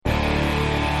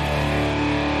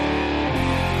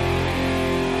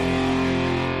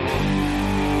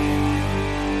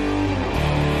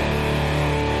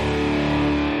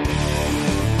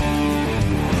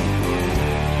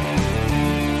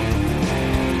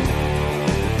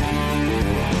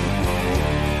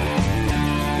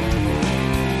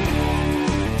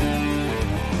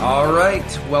All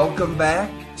right, welcome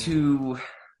back to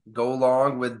Go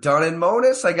Long with Dunn and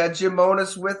Monis. I got Jim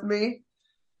Monis with me.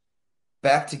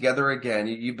 Back together again.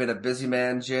 You've been a busy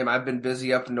man, Jim. I've been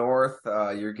busy up north.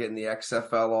 You're getting the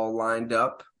XFL all lined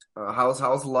up.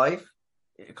 How's life?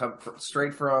 You come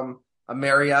straight from a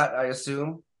Marriott, I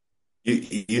assume.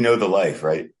 You know the life,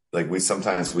 right? Like we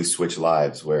switch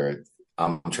lives where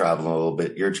I'm traveling a little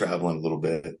bit, you're traveling a little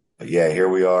bit. But yeah, here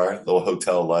we are, little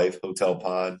hotel life, hotel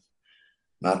pod.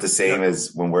 Not the same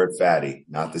as when we're at Fatty.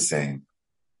 Not the same.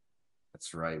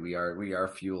 That's right. We are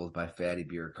fueled by Fatty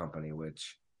Beer Company,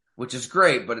 which is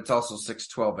great, but it's also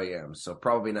 6:12 a.m. So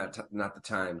probably not the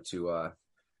time to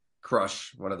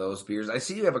crush one of those beers. I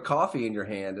see you have a coffee in your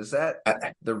hand. Is that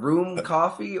the room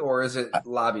coffee or is it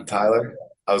lobby Tyler, coffee?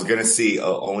 I was gonna see.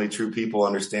 Only true people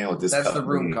understand what this. That's cup the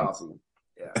room means. coffee.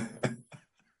 Yeah.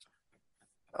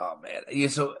 Oh man. Yeah,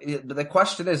 so the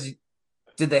question is,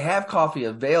 did they have coffee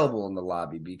available in the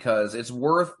lobby? Because it's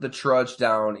worth the trudge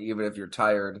down, even if you're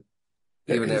tired,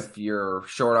 even if you're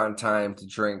short on time to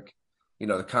drink,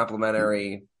 the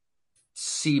complimentary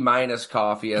C-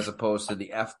 coffee as opposed to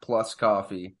the F+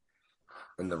 coffee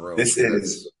in the room. This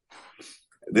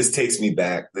takes me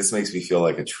back. This makes me feel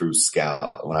like a true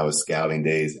scout when I was scouting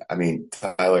days. I mean,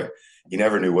 Tyler, you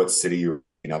never knew what city you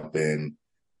were up in,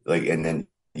 and then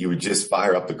you would just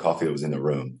fire up the coffee that was in the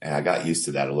room. And I got used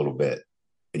to that a little bit.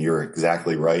 And you're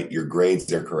exactly right. Your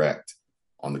grades are correct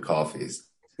on the coffees.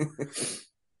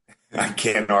 I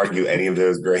can't argue any of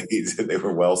those grades. They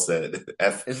were well said.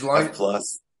 F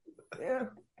plus. Yeah.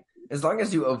 As long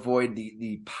as you avoid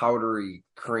the powdery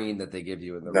cream that they give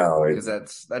you in the room, because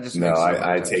that just makes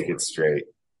I take it straight.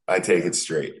 I take it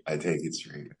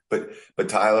straight. But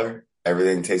Tyler,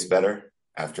 everything tastes better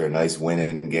after a nice win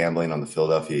in gambling on the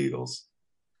Philadelphia Eagles.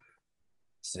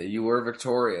 So you were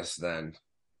victorious then.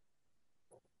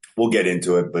 We'll get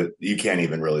into it, but you can't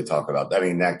even really talk about that. I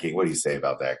mean, that game, what do you say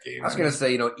about that game? I was going to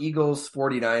say, Eagles,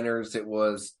 49ers, it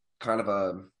was kind of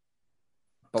a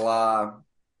blah,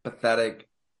 pathetic.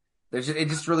 It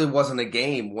just really wasn't a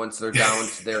game once they're down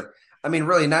to their – I mean,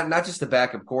 really, not just the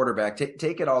backup quarterback.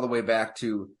 Take it all the way back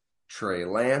to Trey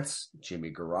Lance,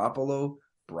 Jimmy Garoppolo,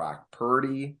 Brock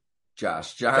Purdy,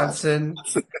 Josh Johnson.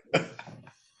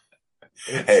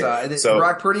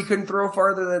 Brock Purdy couldn't throw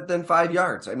farther than 5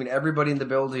 yards. I mean, everybody in the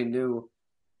building knew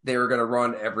they were going to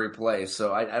run every play.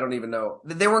 So I don't even know.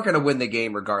 They weren't going to win the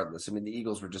game regardless. I mean, the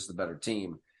Eagles were just the better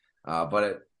team.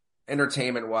 But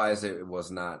entertainment-wise, it was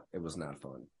not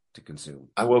fun to consume.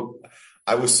 I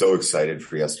was so excited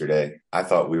for yesterday. I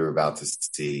thought we were about to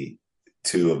see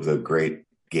two of the great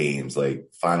games, like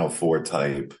Final Four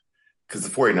type, because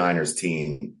the 49ers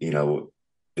team,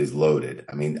 is loaded.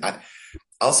 I mean,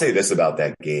 I'll say this about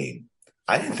that game.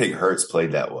 I didn't think Hurts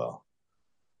played that well.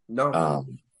 No.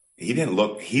 He didn't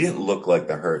look like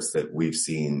the Hurts that we've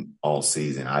seen all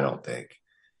season, I don't think.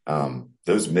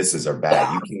 Those misses are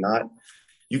bad.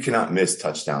 You cannot miss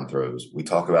touchdown throws. We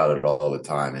talk about it all the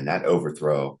time. And that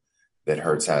overthrow that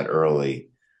Hurts had early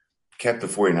kept the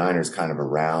 49ers kind of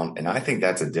around. And I think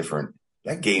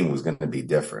that game was going to be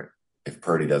different if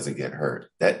Purdy doesn't get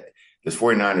hurt. The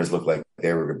 49ers looked like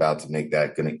they were about to make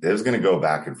that. It was going to go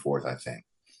back and forth, I think.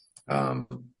 And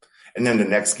then the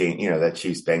next game, that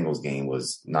Chiefs-Bengals game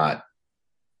was not,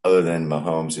 other than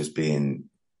Mahomes just being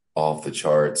off the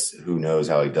charts, who knows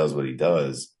how he does what he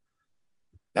does.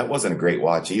 That wasn't a great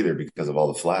watch either because of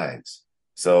all the flags.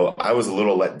 So I was a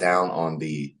little let down on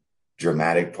the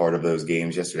dramatic part of those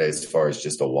games yesterday as far as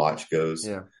just a watch goes.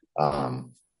 Yeah.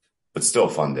 But still a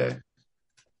fun day.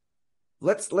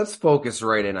 Let's focus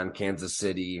right in on Kansas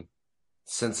City,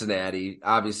 Cincinnati.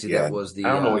 Obviously, that was the.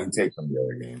 I don't know what you take from the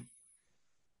other game.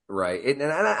 Right,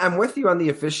 and I'm with you on the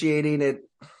officiating.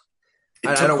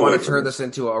 I don't want to turn this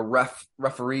into a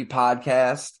referee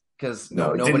podcast because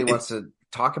nobody wants to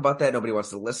talk about that. Nobody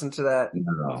wants to listen to that.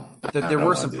 No, there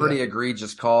were some pretty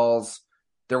egregious calls.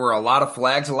 There were a lot of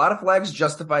flags. A lot of flags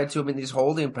justified too. I mean, these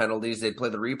holding penalties. They play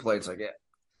the replay. It's like, yeah,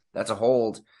 that's a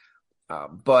hold.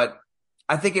 But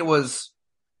I think it was,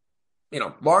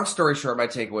 long story short, my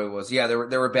takeaway was,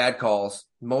 there were bad calls.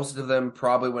 Most of them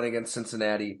probably went against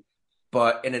Cincinnati.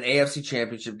 But in an AFC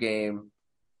Championship game,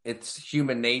 it's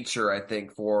human nature, I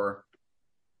think, for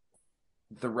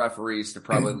the referees to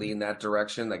probably lean that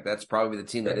direction. Like, that's probably the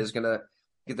team that is going to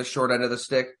get the short end of the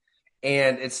stick.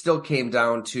 And it still came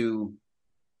down to,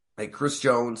 like, Chris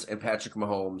Jones and Patrick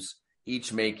Mahomes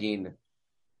each making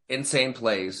insane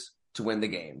plays to win the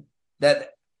game.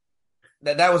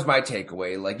 That was my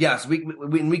takeaway. Like, yes,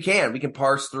 we can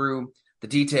parse through the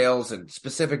details and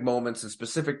specific moments and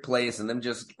specific plays and them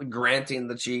just granting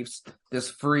the Chiefs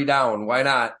this free down. Why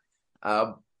not?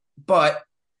 But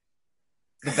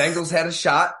the Bengals had a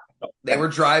shot. They were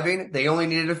driving. They only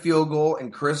needed a field goal,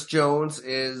 and Chris Jones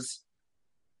is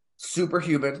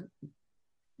superhuman.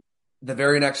 The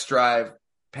very next drive,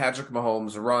 Patrick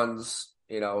Mahomes runs,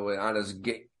 on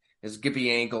his gippy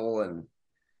ankle, and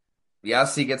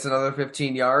yes, he gets another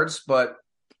 15 yards, but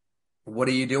what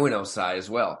are you doing, Osai, as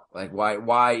well? Like,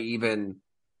 why even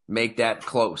make that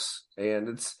close?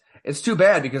 And it's too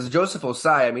bad because Joseph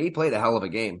Osai, I mean, he played a hell of a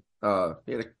game.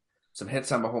 He had some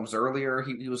hits on Mahomes earlier.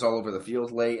 He was all over the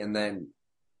field late, and then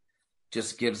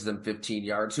just gives them 15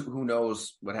 yards. Who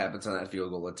knows what happens on that field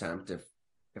goal attempt if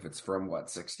it's from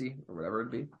 60 or whatever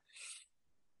it'd be.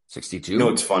 62.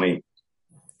 It's funny.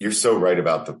 You're so right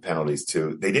about the penalties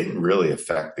too. They didn't really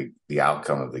affect the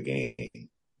outcome of the game.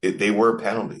 They were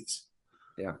penalties.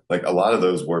 Yeah. Like a lot of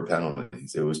those were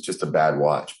penalties. It was just a bad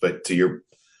watch. But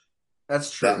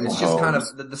that's true. It's just kind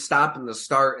of the stop and the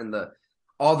start and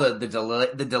all the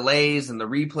delays and the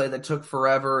replay that took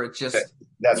forever. It just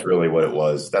that's really what it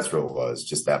was. That's what it was.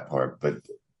 Just that part. But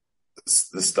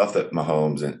the stuff that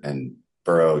Mahomes and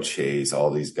Burrow, Chase,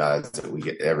 all these guys that we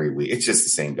get every week, it's just the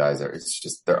same guys. It's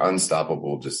just they're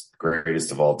unstoppable, just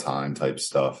greatest of all time type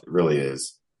stuff. It really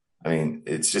is. I mean,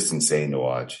 it's just insane to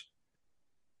watch.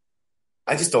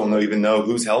 I just don't even know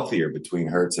who's healthier between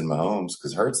Hurts and Mahomes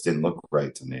because Hurts didn't look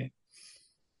right to me.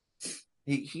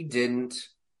 He didn't,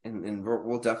 and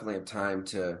we'll definitely have time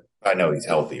to. I know he's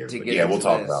healthier, but yeah, we'll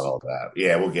talk about all that.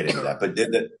 Yeah, we'll get into that. But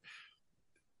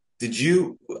did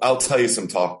you? I'll tell you some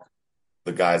talk.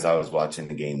 The guys I was watching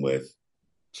the game with.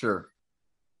 Sure.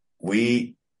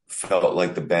 We felt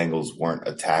like the Bengals weren't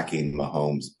attacking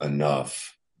Mahomes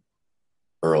enough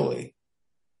early.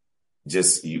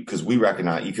 Just because you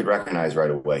could recognize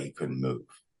right away he couldn't move,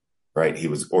 right? He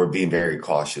was, or being very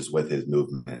cautious with his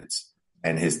movements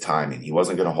and his timing. He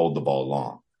wasn't going to hold the ball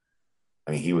long.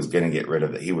 I mean, he was going to get rid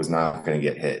of it. He was not going to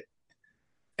get hit.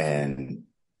 And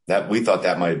that we thought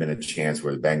that might have been a chance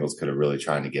where the Bengals could have really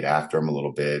tried to get after him a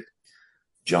little bit,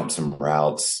 jump some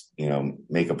routes,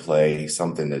 make a play,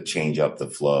 something to change up the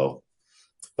flow.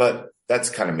 But that's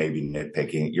kind of maybe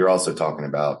nitpicking. You're also talking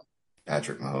about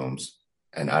Patrick Mahomes,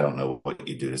 and I don't know what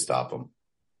you do to stop him.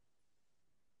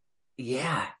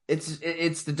 Yeah,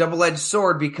 it's the double-edged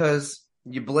sword because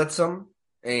you blitz him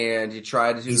and you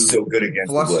try to he's so good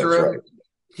against fluster the blitz, him. right?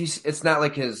 It's not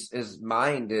like his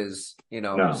mind is,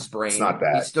 No, sprained. It's not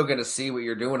bad. He's still going to see what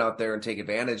you're doing out there and take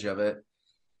advantage of it.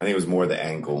 I think it was more the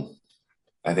ankle.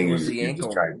 I think you're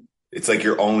just trying. It's like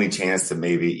your only chance to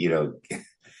maybe,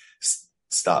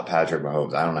 stop Patrick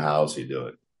Mahomes. I don't know how else you do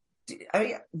it. I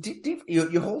mean,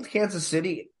 you hold Kansas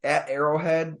City at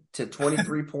Arrowhead to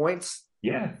 23 points.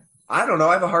 Yeah. I don't know.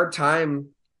 I have a hard time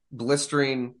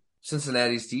blistering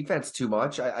Cincinnati's defense too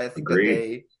much. I think that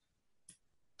they,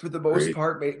 for the most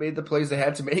part, made the plays they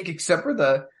had to make, except for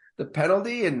the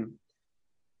penalty. And,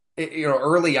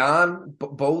 early on,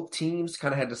 both teams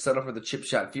kind of had to settle for the chip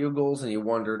shot field goals. And you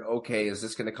wondered, okay, is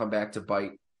this going to come back to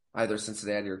bite either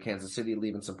Cincinnati or Kansas City,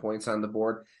 leaving some points on the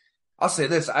board? I'll say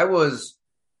this. I was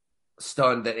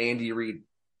stunned that Andy Reid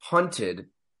punted,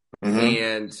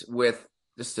 and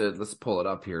let's pull it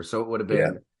up here. So it would have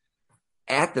been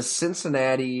at the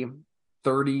Cincinnati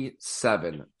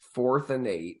 37, 4th and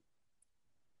 8.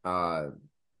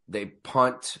 They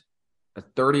punt a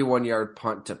 31-yard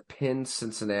punt to pin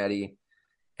Cincinnati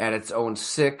at its own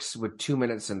 6 with 2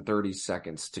 minutes and 30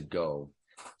 seconds to go.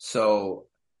 So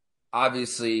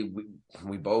obviously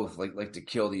we both like to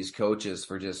kill these coaches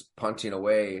for just punting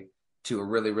away to a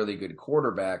really, really good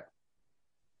quarterback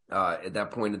at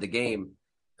that point of the game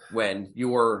when you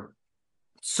were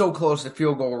so close to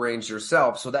field goal range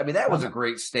yourself. So that was a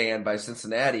great stand by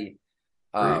Cincinnati.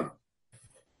 I'll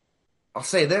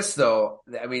say this though.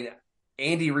 I mean,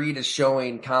 Andy Reid is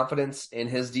showing confidence in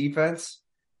his defense,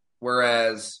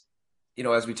 whereas,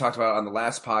 as we talked about on the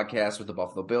last podcast with the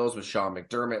Buffalo Bills with Sean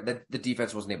McDermott, that the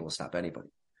defense wasn't able to stop anybody,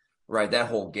 right? That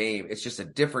whole game, it's just a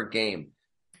different game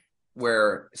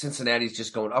where Cincinnati's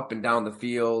just going up and down the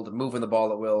field, moving the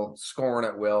ball at will, scoring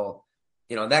at will,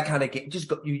 that kind of game.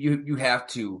 Just you have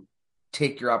to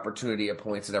take your opportunity at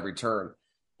points at every turn.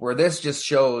 Where this just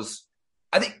shows,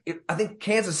 I think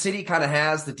Kansas City kind of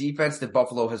has the defense that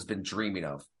Buffalo has been dreaming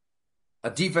of, a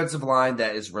defensive line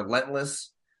that is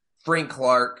relentless. Frank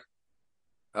Clark,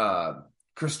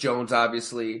 Chris Jones,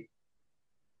 obviously,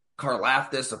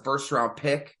 Karlaftis, a first-round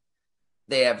pick.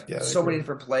 They have so many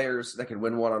different players that can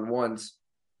win one-on-ones.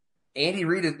 Andy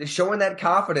Reid is showing that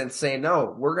confidence, saying,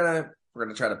 "No, we're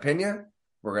gonna try to pin you.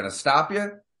 We're gonna stop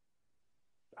you."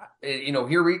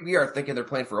 Here we are thinking they're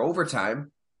playing for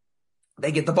overtime.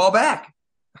 They get the ball back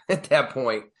at that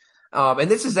point. And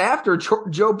this is after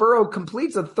Joe Burrow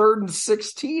completes a 3rd and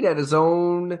 16 at his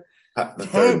own The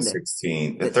 10 third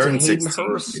to and Hayden 16.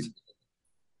 Hurst.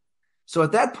 So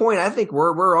at that point, I think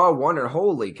we're all wondering,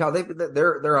 holy cow,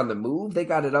 they're on the move. They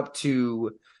got it up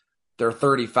to their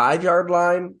 35-yard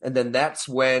line, and then that's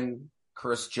when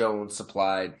Chris Jones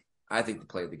supplied, I think, the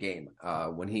play of the game.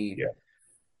 When he Yeah.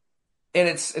 And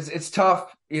it's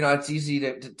tough, it's easy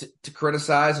to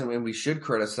criticize, and we should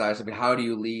criticize. I mean, how do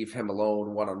you leave him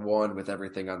alone one-on-one with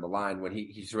everything on the line when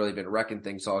he's really been wrecking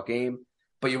things all game?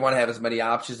 But you want to have as many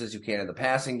options as you can in the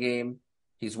passing game.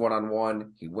 He's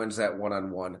one-on-one. He wins that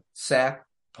one-on-one. Sack,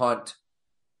 punt,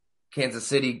 Kansas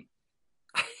City.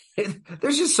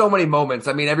 There's just so many moments.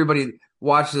 I mean, everybody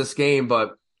watched this game,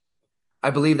 but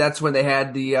I believe that's when they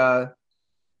had yeah,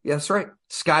 that's right.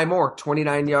 Sky Moore,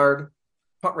 29-yard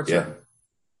punt return. Yeah.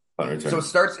 Punt return.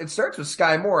 So it starts with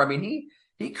Sky Moore. I mean,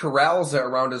 he corrals it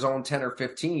around his own 10 or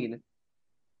 15,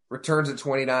 returns at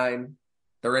 29.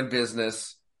 They're in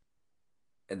business.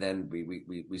 And then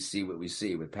we see what we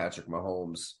see with Patrick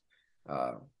Mahomes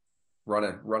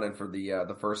running for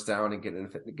the first down and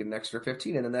getting an extra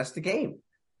 15, and then that's the game.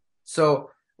 So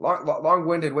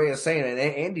long-winded way of saying it. And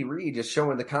Andy Reid just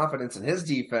showing the confidence in his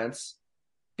defense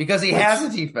because he has a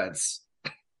defense.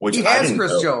 He has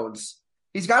Chris Jones.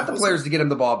 He's got the players to get him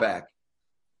the ball back.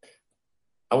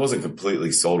 I wasn't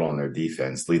completely sold on their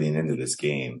defense leading into this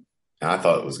game. And I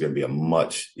thought it was going to be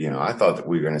I thought that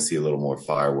we were going to see a little more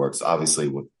fireworks. Obviously,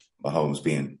 with Mahomes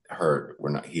being hurt,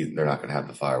 they're not going to have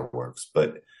the fireworks,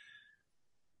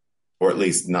 or at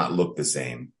least not look the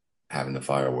same having the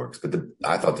fireworks. But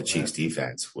I thought the Chiefs'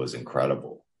 defense was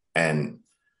incredible, and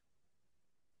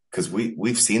because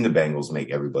we've seen the Bengals make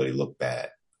everybody look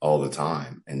bad all the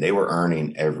time, and they were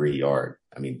earning every yard.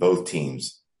 I mean, both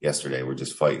teams yesterday were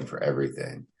just fighting for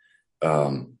everything.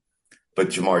 But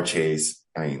Jamar Chase,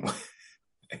 I mean.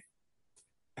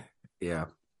 Yeah.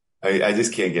 I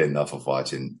just can't get enough of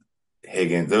watching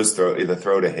Higgins. The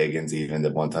throw to Higgins, even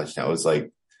the one touchdown, was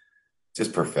like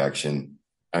just perfection.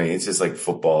 I mean, it's just like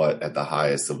football at the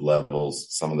highest of levels,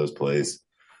 some of those plays.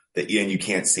 And you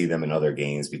can't see them in other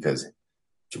games because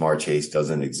Jamar Chase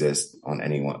doesn't exist on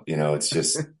anyone. It's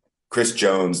just Chris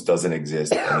Jones doesn't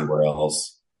exist anywhere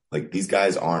else. Like, these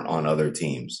guys aren't on other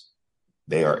teams.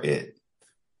 They are it.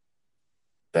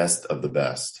 Best of the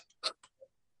best.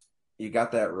 You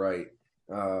got that right.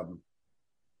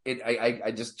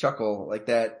 I just chuckle like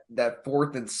that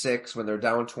 4th and 6 when they're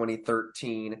down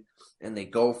 2013 and they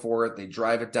go for it. They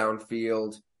drive it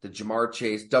downfield. The Jamar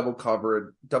Chase double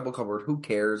covered. Who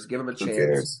cares? Give him a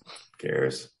chance. Who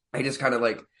cares? I just kind of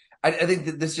I think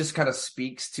that this just kind of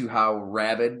speaks to how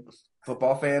rabid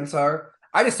football fans are.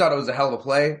 I just thought it was a hell of a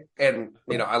play. And,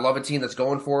 I love a team that's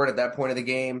going for it at that point of the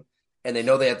game. And they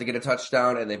know they have to get a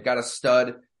touchdown, and they've got a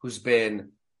stud who's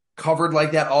been covered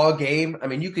like that all game. I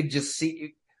mean, you could just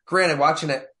see, granted, watching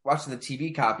the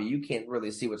TV copy, you can't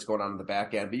really see what's going on in the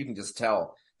back end, but you can just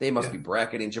tell they must be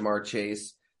bracketing Jamar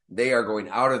Chase. They are going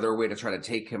out of their way to try to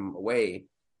take him away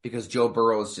because Joe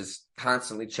Burrow is just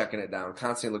constantly checking it down,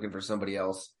 constantly looking for somebody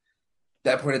else.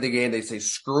 That point of the game, they say,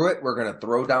 screw it. We're going to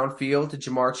throw downfield to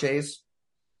Jamar Chase.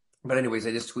 But anyways,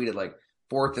 I just tweeted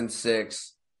 4th and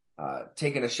 6,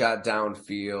 taking a shot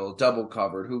downfield, double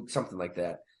covered, something like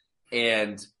that.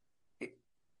 And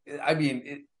I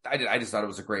just thought it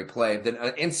was a great play. Then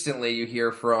instantly you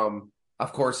hear from,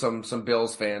 of course, some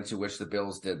Bills fans who wish the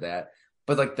Bills did that.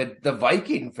 But the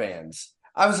Viking fans,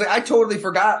 I totally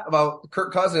forgot about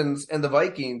Kirk Cousins and the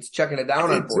Vikings checking it down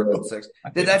on 4th and 6.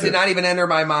 That did not even enter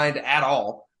my mind at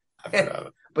all.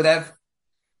 But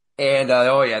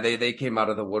they came out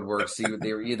of the woodwork. See,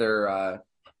 they were either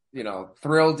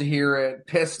thrilled to hear it,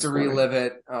 pissed to relive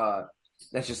it.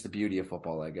 That's just the beauty of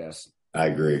football, I guess. I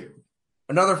agree.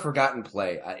 Another forgotten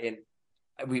play, and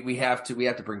we have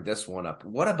to bring this one up.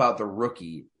 What about the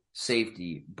rookie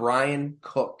safety, Brian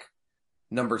Cook,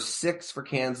 number 6 for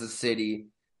Kansas City?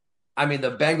 I mean,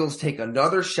 the Bengals take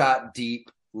another shot deep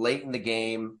late in the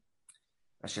game.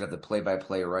 I should have the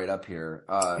play-by-play right up here.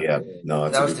 That's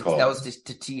a good call. That was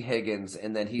to T. Higgins,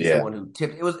 and then he's the one who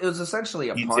tipped. It was essentially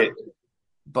a punt,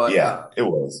 but it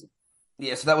was.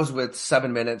 Yeah, so that was with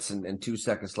 7 minutes and 2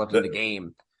 seconds left in the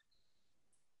game.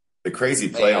 The crazy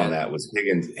play on that was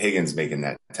Higgins making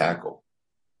that tackle.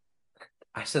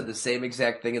 I said the same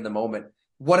exact thing in the moment.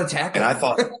 What a tackle! And I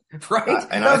thought, right?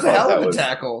 That was a hell of a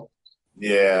tackle.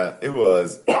 Yeah, it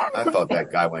was. I thought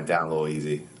that guy went down a little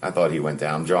easy. I thought he went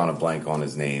down. I'm drawing a blank on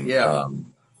his name. Yeah.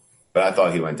 But I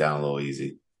thought he went down a little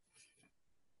easy.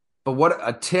 But what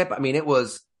a tip. I mean, it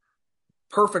was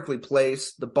perfectly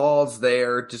placed. The ball's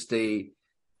there. Just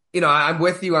I'm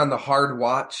with you on the hard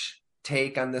watch.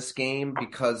 take on this game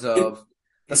because It of it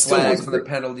the still was flags and the great.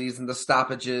 penalties and the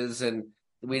stoppages, and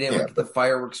we didn't Yeah, get the but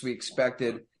fireworks we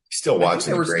expected. still I think watching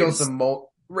there the were still greatest. some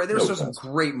right, there were No still some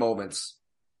question. great moments.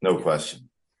 No question.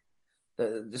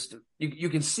 Just you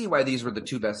can see why these were the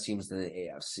two best teams in the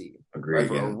AFC, Agree right?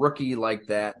 For a again. rookie like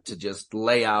that to just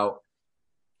lay out,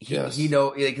 he Yes. know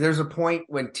like there's a point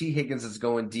when T Higgins is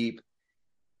going deep.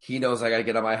 He knows I got to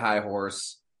get on my high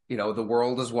horse. The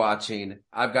world is watching.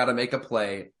 I've got to make a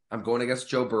play. I'm going against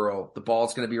Joe Burrow. The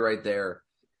ball's going to be right there,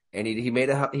 and he made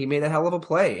a hell of a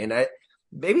play. And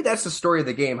maybe that's the story of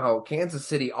the game. How Kansas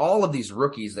City, all of these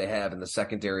rookies they have in the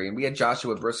secondary, and we had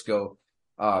Joshua Briscoe,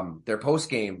 their post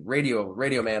game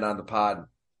radio man on the pod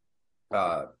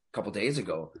a couple days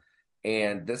ago,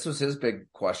 and this was his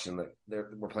big question.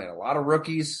 That we're playing a lot of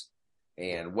rookies,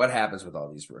 and what happens with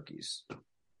all these rookies?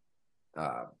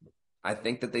 I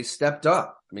think that they stepped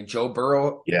up. I mean, Joe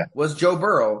Burrow Yeah. was Joe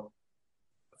Burrow.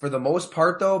 For the most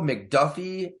part, though,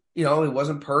 McDuffie, he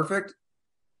wasn't perfect,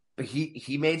 but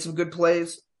he made some good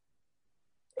plays,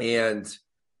 and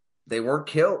they weren't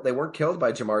killed. They weren't killed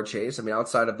by Jamar Chase. I mean,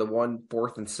 outside of the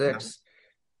 4th and 6,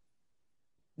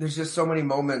 there's just so many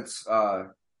moments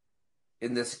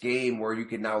in this game where you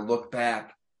can now look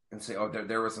back and say, oh,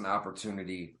 there was an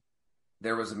opportunity.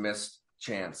 There was a missed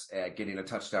chance at getting a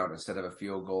touchdown instead of a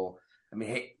field goal. I mean,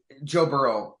 hey, Joe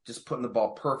Burrow just putting the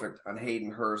ball perfect on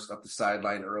Hayden Hurst up the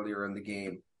sideline earlier in the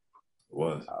game. It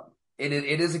was. It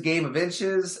is a game of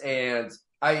inches, and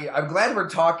I'm glad we're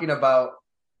talking about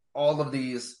all of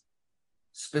these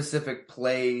specific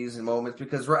plays and moments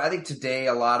because I think today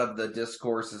a lot of the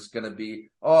discourse is going to be,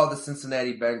 oh, the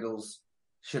Cincinnati Bengals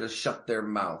should have shut their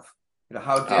mouth.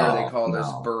 How dare they call this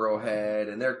Burrowhead,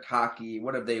 and they're cocky.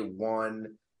 What have they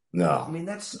won? No. I mean,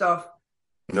 that stuff.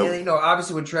 Nope. And,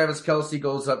 obviously when Travis Kelce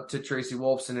goes up to Tracy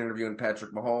Wolfson interviewing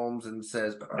Patrick Mahomes and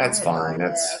says, That's fine.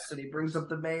 and he brings up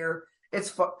the mayor. It's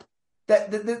fun.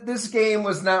 This game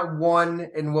was not won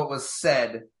in what was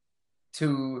said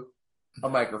to a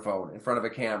microphone in front of a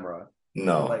camera.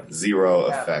 No, zero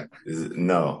effect.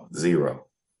 No, zero.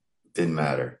 Didn't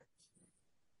matter.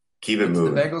 Keep it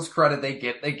moving. To the Bengals' credit, they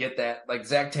get that. Like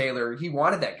Zach Taylor, he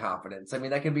wanted that confidence. I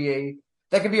mean, that can be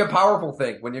a powerful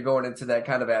thing when you're going into that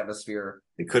kind of atmosphere.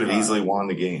 They could have easily won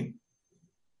the game.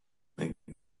 They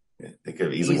could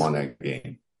have easily won that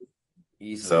game.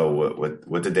 Easily. So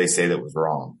what did they say that was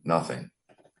wrong? Nothing.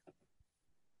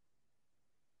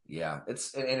 Yeah,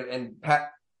 it's and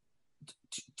Pat,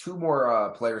 two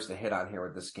more players to hit on here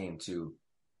with this game too.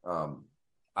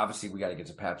 Obviously, we got to get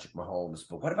to Patrick Mahomes,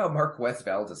 but what about Marquez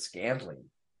Valdes-Scantling?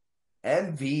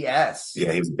 MVS.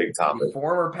 Yeah, he was a big topic.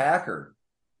 Former Packer.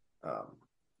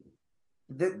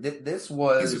 This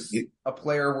was a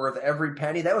player worth every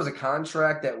penny. That was a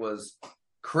contract that was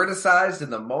criticized in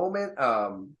the moment.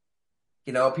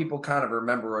 People kind of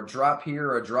remember a drop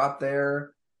here, a drop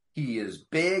there. He is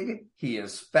big. He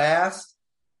is fast.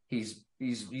 He's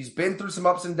been through some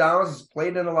ups and downs. He's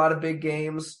played in a lot of big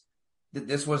games.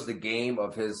 This was the game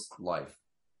of his life.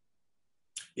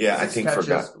 Yeah, I think catches,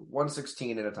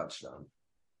 116 and a touchdown.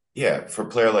 Yeah, for a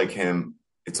player like him,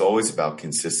 it's always about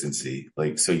consistency.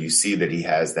 Like, so you see that he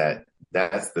has that.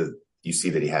 You see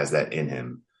that he has that in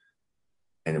him,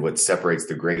 and what separates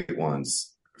the great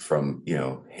ones from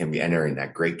him entering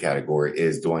that great category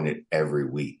is doing it every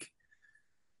week.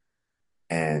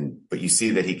 But you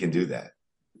see that he can do that.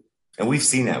 And we've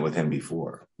seen that with him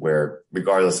before, where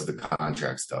regardless of the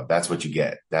contract stuff, that's what you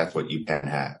get. That's what you can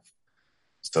have.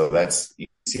 So you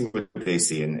see what they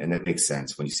see, and it makes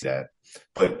sense when you see that.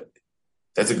 But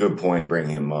that's a good point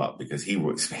bringing him up because he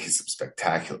was making some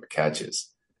spectacular catches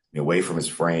away from his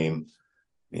frame.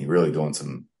 He really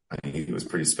doing he was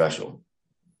pretty special.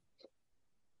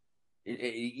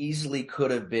 It easily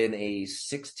could have been a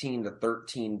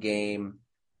 16-13 game.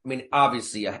 I mean,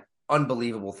 obviously, an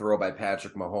unbelievable throw by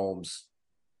Patrick Mahomes,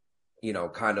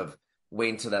 kind of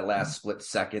waiting to that last split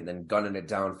second, then gunning it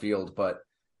downfield. But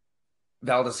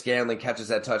Valdes-Scantling catches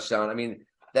that touchdown. I mean,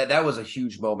 that was a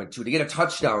huge moment, too. To get a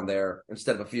touchdown there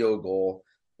instead of a field goal,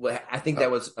 I think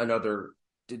that was another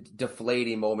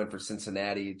deflating moment for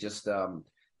Cincinnati. Just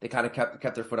they kind of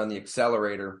kept their foot on the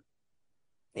accelerator.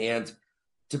 And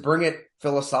to bring it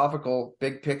philosophical,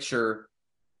 big picture,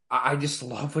 I just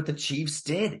love what the Chiefs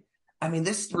did. I mean,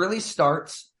 this really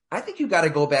starts. I think you got to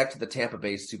go back to the Tampa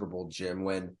Bay Super Bowl, Jim,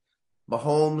 when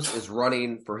Mahomes is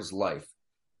running for his life.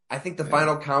 I think the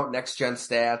final count, Next Gen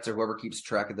Stats, or whoever keeps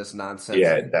track of this nonsense,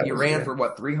 he ran for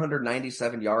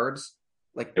 397 yards?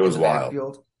 Like, it was in the wild.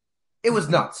 backfield. It was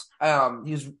nuts.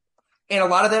 And a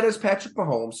lot of that is Patrick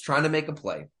Mahomes trying to make a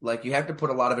play. Like, you have to put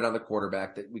a lot of it on the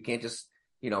quarterback. That we can't just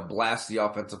blast the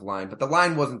offensive line. But the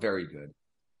line wasn't very good.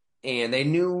 And they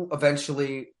knew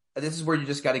eventually, this is where you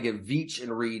just got to give Veach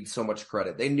and Reed so much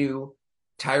credit. They knew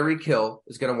Tyreek Hill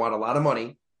is going to want a lot of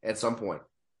money at some point.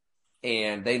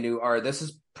 And they knew, all right, this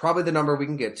is probably the number we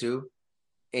can get to.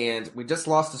 And we just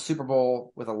lost the Super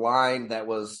Bowl with a line that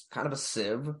was kind of a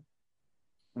sieve.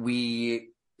 We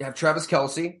have Travis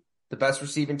Kelce, the best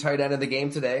receiving tight end in the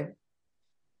game today.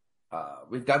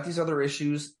 We've got these other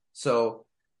issues. So,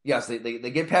 yes, they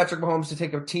get Patrick Mahomes to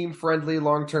take a team-friendly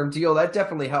long-term deal. That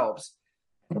definitely helps.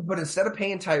 But instead of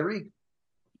paying Tyreek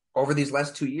over these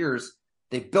last 2 years,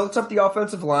 they built up the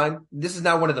offensive line. This is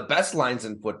now one of the best lines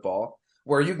in football,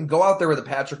 where you can go out there with a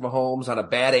Patrick Mahomes on a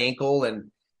bad ankle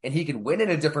and he can win in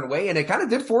a different way. And it kind of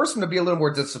did force him to be a little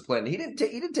more disciplined. He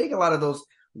didn't take a lot of those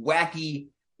wacky,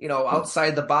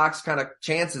 outside the box kind of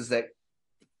chances that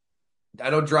I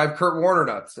don't drive Kurt Warner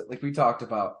nuts, like we talked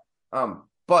about.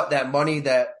 But that money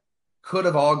that could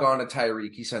have all gone to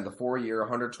Tyreek, he signed the 4-year,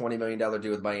 $120 million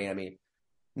deal with Miami.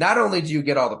 Not only do you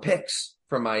get all the picks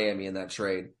from Miami in that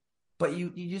trade, but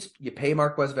you pay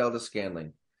Marquez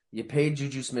Valdes-Scantling, you paid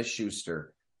Juju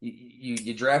Smith-Schuster,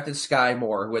 you drafted Sky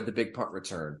Moore, who had the big punt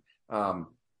return.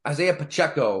 Isaiah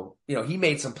Pacheco, he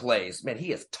made some plays. Man,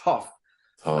 he is tough.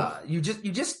 You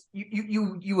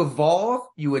evolve,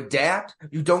 you adapt,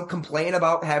 you don't complain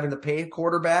about having to pay a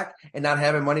quarterback and not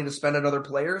having money to spend on other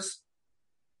players.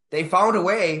 They found a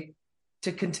way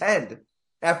to contend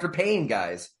after paying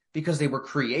guys because they were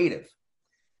creative.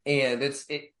 And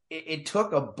it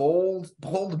took a bold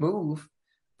move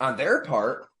on their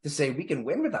part to say we can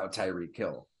win without Tyreek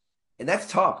Hill. And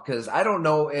that's tough because I don't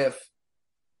know if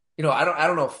I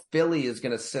don't know if Philly is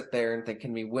going to sit there and think,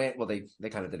 can we win? Well, they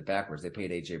kind of did it backwards. They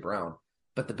paid A.J. Brown.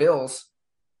 But the Bills,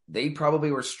 they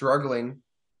probably were struggling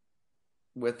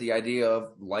with the idea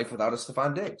of life without a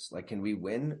Stephon Diggs. Like, can we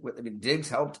win? Diggs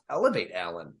helped elevate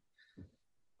Allen.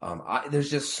 There's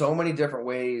just so many different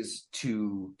ways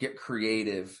to get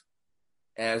creative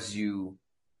as you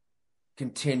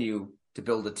continue to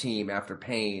build a team after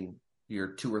paying your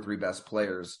 2 or 3 best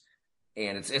players.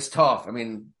 And it's tough. I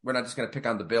mean, we're not just going to pick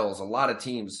on the Bills. A lot of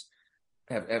teams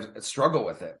have struggled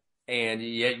with it. And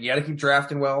you got to keep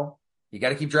drafting well. You got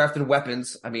to keep drafting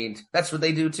weapons. I mean, that's what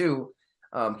they do too.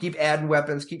 Keep adding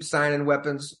weapons, keep signing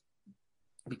weapons,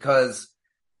 because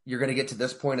you're going to get to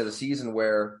this point of the season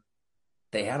where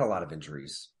they had a lot of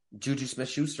injuries. Juju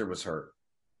Smith-Schuster was hurt,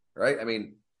 right? I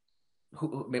mean,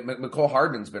 McCole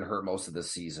Hardman's been hurt most of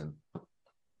this season.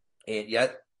 And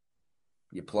yet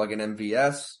you plug in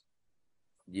MVS.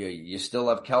 You still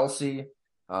have Kelce.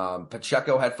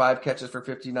 Pacheco had 5 catches for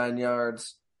 59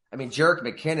 yards. I mean, Jerick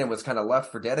McKinnon was kind of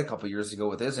left for dead a couple years ago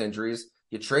with his injuries.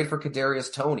 You trade for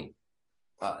Kadarius Toney.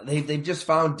 They've just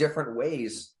found different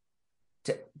ways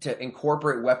to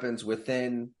incorporate weapons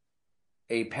within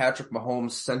a Patrick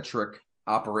Mahomes-centric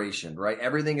operation, right?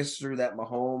 Everything is through that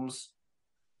Mahomes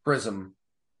prism,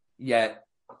 yet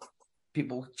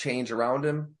people change around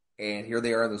him, and here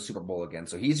they are in the Super Bowl again.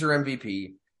 So he's your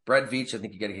MVP. Brett Veach, I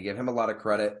think you got to give him a lot of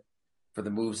credit for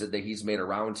the moves that he's made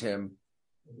around him.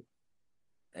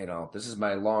 This is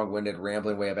my long-winded,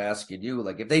 rambling way of asking you.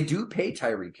 Like, if they do pay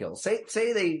Tyreek Hill, say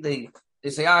they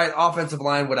say, all right, offensive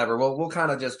line, whatever. We'll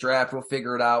kind of just draft. We'll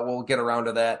figure it out. We'll get around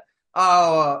to that.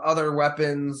 Other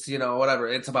weapons, whatever.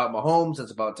 It's about Mahomes.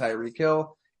 It's about Tyreek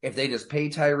Hill. If they just pay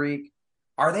Tyreek,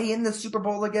 are they in the Super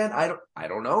Bowl again? I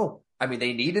don't know. I mean,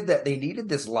 they needed that. They needed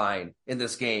this line in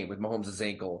this game with Mahomes'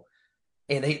 ankle.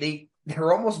 And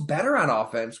they're almost better on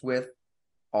offense with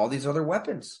all these other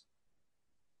weapons.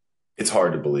 It's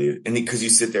hard to believe. And because you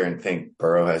sit there and think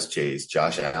Burrow has Chase,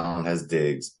 Josh Allen has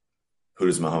Diggs. Who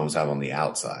does Mahomes have on the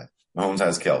outside? Mahomes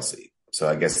has Kelce. So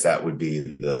I guess that would be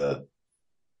the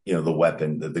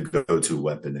weapon, the go-to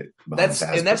weapon that Mahomes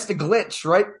has. And that's the glitch,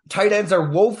 right? Tight ends are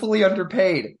woefully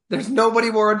underpaid. There's nobody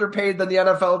more underpaid than the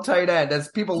NFL tight end, as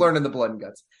people learn in the blood and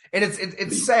guts. And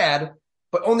it's sad,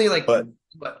 but only like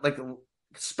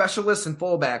specialists and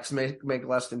fullbacks make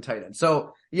less than tight ends.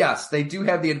 So yes, they do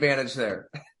have the advantage there.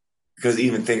 Because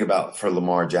even think about for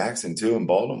Lamar Jackson too in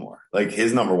Baltimore, like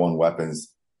his number one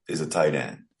weapons is a tight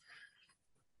end.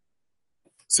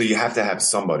 So you have to have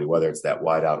somebody, whether it's that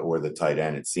wideout or the tight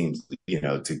end, it seems,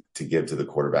 to give to the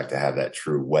quarterback to have that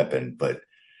true weapon. But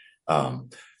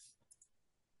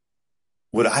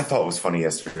what I thought was funny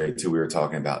yesterday too, we were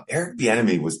talking about Eric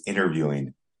Bieniemy was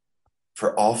interviewing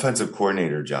for offensive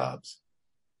coordinator jobs.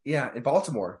 Yeah, in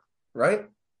Baltimore, right?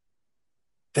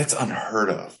 That's unheard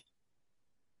of.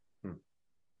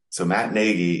 So Matt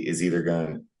Nagy is either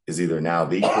now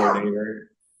the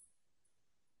coordinator,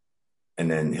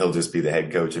 and then he'll just be the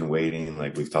head coach in waiting,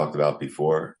 like we've talked about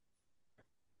before.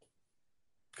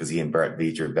 Because he and Brett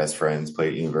Veach are best friends,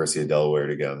 played at University of Delaware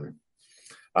together.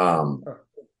 Um,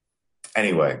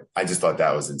 anyway, I just thought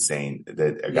that was insane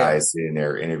that a guy Yeah, is sitting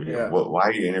there interviewing. yeah. What? Why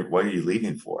are you? What are you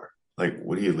leaving for? Like,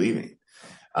 what are you leaving?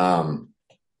 Um,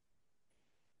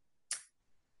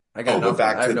 I got but nothing.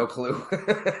 back I have to no clue.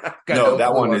 Got no, no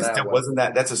that clue one on is that one. wasn't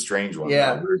that that's a strange one though.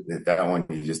 Yeah, That one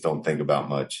you just don't think about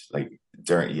much. Like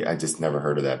during, I just never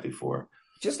heard of that before.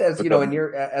 just as But you know, and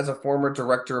you're as a former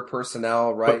director of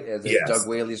personnel, but right? As Doug yes,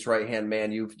 Whaley's right hand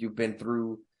man, you've been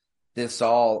through this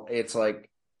all. It's like,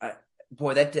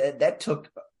 boy, that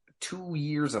took 2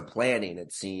 years of planning.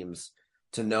 It seems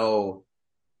to know.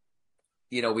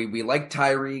 We like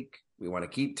Tyreek. We want to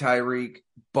keep Tyreek,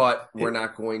 but we're it,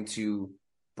 not going to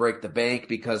break the bank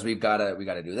because we gotta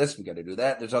do this, we gotta do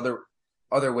that. There's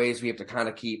other ways we have to kind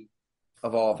of keep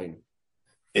evolving.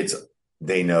 it's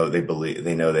they know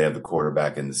they know they have the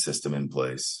quarterback and the system in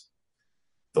place.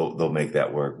 They'll make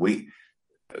that work.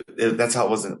 That's how it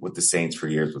wasn't with the Saints for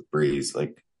years with Breeze.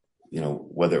 Like,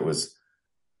 whether it was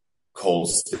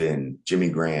Colston, Jimmy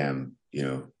Graham,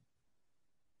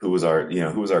 who was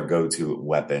our go-to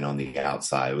weapon on the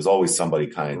outside. It was always somebody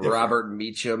kind of different. Robert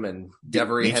Meacham and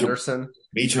Devery Meacham, Henderson.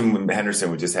 Meacham and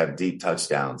Henderson would just have deep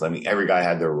touchdowns. I mean, every guy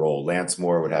had their role. Lance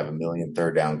Moore would have a million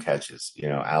third down catches,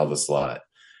 out of the slot.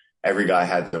 Every guy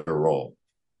had their role,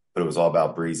 but it was all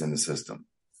about Breeze in the system.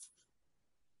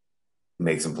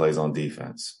 Make some plays on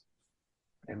defense.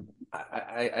 And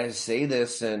I say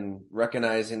this and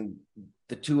recognizing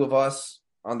the two of us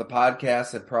on the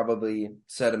podcast have probably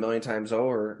said a million times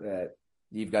over that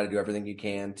you've got to do everything you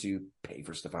can to pay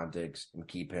for Stephon Diggs and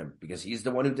keep him because he's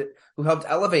the one who helped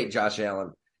elevate Josh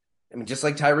Allen. I mean, just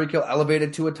like Tyreek Hill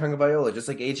elevated Tua Tagovailoa, just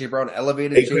like AJ Brown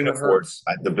elevated They couldn't Jalen afford Hurts.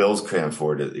 the Bills couldn't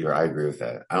afford it. I agree with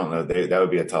that. I don't know. That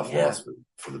would be a tough Yeah, loss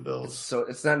for the Bills. so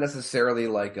it's not necessarily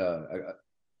like an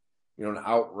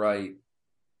outright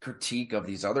critique of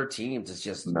these other teams. It's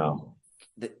just No.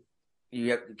 that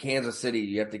you have Kansas City.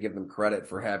 You have to give them credit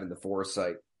for having the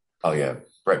foresight. Oh yeah,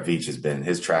 Brett Veach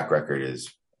his track record is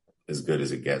as good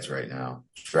as it gets right now.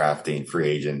 Drafting free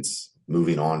agents,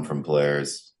 moving on from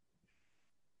players.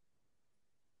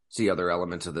 See other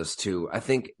elements of this too. I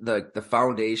think the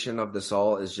foundation of this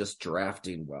all is just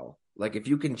drafting well. Like if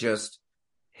you can just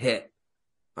hit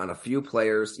on a few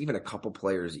players, even a couple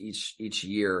players each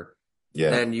year, Yeah.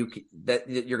 then you're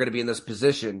going to be in this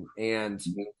position. And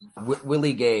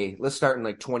Willie Gay, let's start in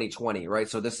like 2020, right?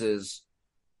 So this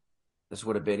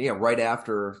would have been right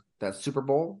after that Super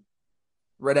Bowl,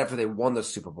 right after they won the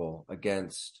Super Bowl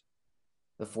against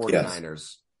the 49ers.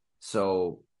 Yes.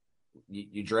 So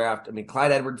you draft,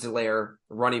 Clyde Edwards-Helaire,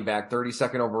 running back,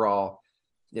 32nd overall.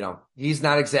 He's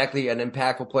not exactly an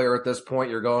impactful player at this point.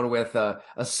 You're going with a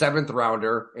seventh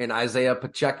rounder in Isaiah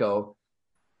Pacheco,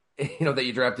 that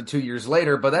you drafted 2 years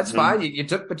later, but that's fine. You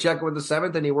took Pacheco in the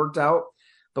seventh and he worked out,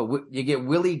 but you get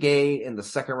Willie Gay in the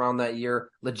second round that year.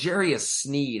 L'Jarius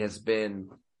Sneed has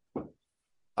been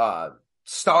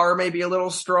star, maybe a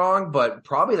little strong, but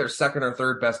probably their second or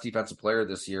third best defensive player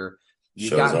this year. You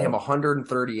got him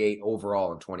 138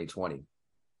 overall in 2020.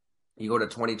 You go to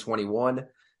 2021,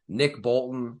 Nick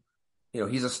Bolton,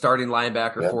 he's a starting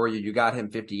linebacker for you. You got him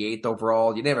 58th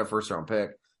overall. You didn't have a first round pick.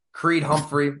 Creed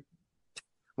Humphrey,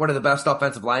 one of the best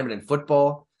offensive linemen in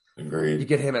football. Agreed. You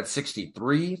get him at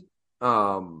 63.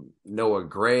 Noah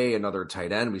Gray, another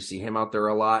tight end. We see him out there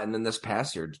a lot. And then this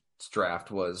past year's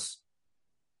draft was,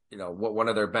 one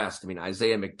of their best.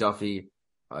 Isaiah McDuffie,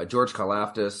 George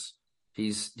Kalafdis.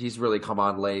 He's really come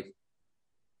on late.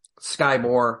 Sky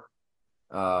Moore,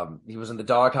 he was in the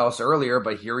doghouse earlier,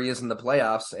 but here he is in the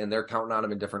playoffs, and they're counting on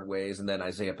him in different ways. And then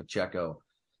Isaiah Pacheco.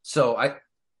 So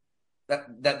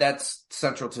that's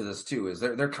central to this too. Is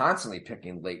they're constantly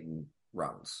picking late in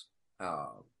rounds.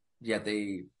 Yet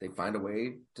they find a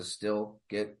way to still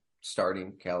get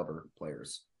starting caliber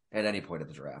players at any point of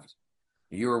the draft.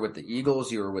 You were with the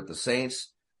Eagles, you were with the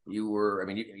Saints. You were,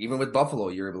 even with Buffalo,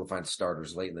 you were able to find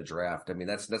starters late in the draft.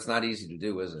 That's not easy to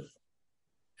do, is it?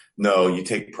 No, you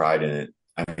take pride in it.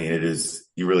 It is,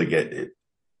 you really get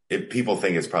it. People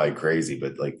think it's probably crazy,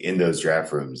 but like in those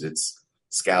draft rooms,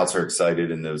 scouts are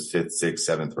excited in those fifth, sixth,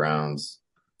 seventh rounds.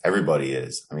 Everybody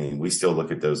is. We still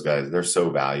look at those guys. They're so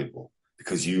valuable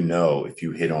because if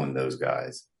you hit on those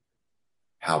guys,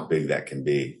 how big that can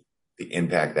be, the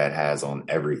impact that has on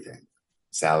everything,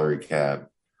 salary cap.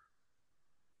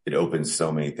 It opens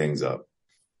so many things up.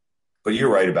 But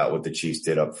you're right about what the Chiefs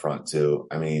did up front too.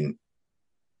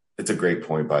 It's a great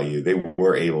point by you. They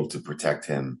were able to protect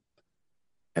him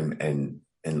and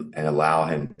allow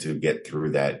him to get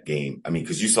through that game.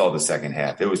 Because you saw the second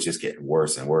half, it was just getting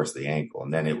worse and worse, the ankle.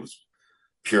 And then it was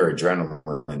pure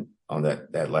adrenaline on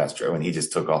that last drive when he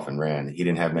just took off and ran. He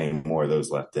didn't have many more of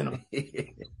those left in him.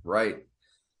 Right.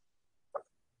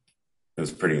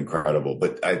 was pretty incredible.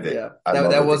 But Yeah, I that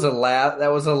love that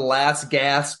that was a last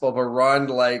gasp of a run.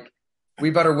 Like, we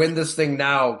better win this thing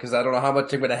now because I don't know how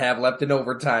much I'm going to have left in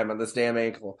overtime on this damn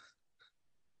ankle.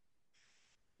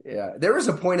 Yeah, there was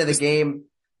a point of the game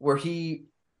where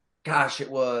gosh,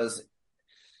 it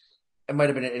might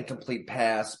have been an incomplete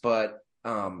pass, but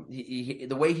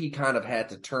the way he kind of had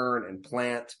to turn and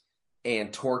plant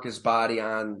and torque his body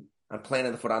on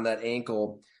planting the foot on that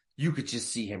ankle, you could just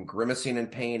see him grimacing in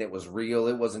pain. It was real.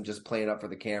 It wasn't just playing up for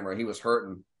the camera. He was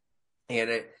hurting,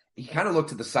 and he kind of looked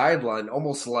to the sideline,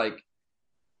 almost like,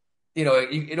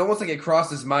 it almost like it crossed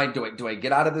his mind. Do I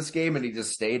get out of this game? And he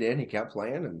just stayed in. He kept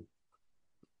playing, and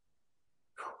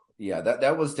yeah,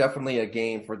 that was definitely a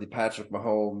game for the Patrick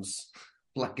Mahomes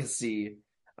legacy.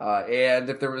 And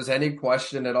if there was any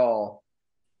question at all,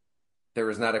 there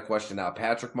is not a question now.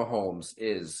 Patrick Mahomes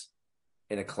is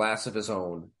in a class of his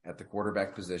own at the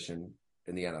quarterback position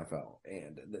in the NFL.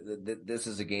 And this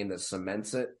is a game that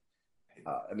cements it.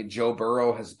 I mean, Joe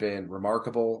Burrow has been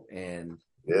remarkable, and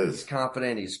he's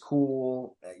confident. He's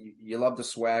cool. You love the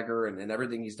swagger and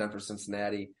everything he's done for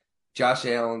Cincinnati. Josh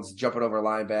Allen's jumping over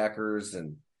linebackers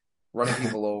and running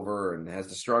people over and has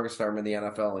the strongest arm in the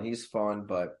NFL, and he's fun,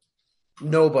 but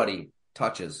nobody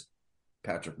touches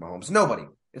Patrick Mahomes. Nobody.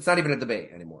 It's not even a debate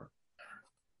anymore.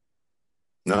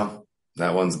 No,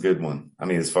 that one's a good one. I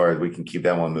mean, as far as we can keep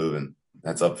that one moving,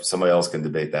 that's up. Somebody else can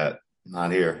debate that.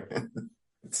 Not here.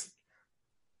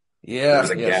 Yeah. There's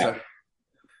a gap. Sure.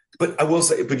 But I will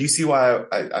say, but you see why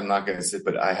I'm not going to sit,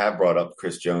 but I have brought up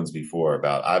Chris Jones before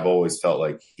I've always felt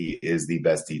like he is the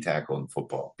best D tackle in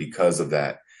football because of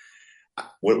that.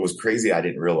 What was crazy, I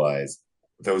didn't realize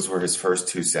those were his first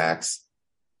 2 sacks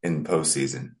in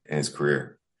postseason in his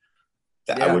career.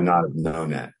 Yeah. I would not have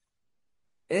known that.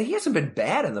 And he hasn't been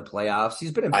bad in the playoffs.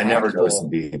 He's been impactful. I never noticed him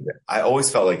being bad. I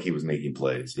always felt like he was making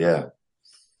plays. Yeah.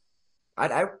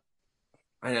 I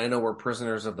know we're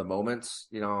prisoners of the moments,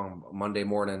 Monday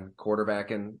morning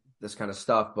quarterbacking, this kind of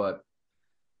stuff, but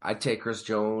I'd take Chris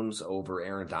Jones over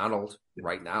Aaron Donald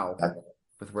right now.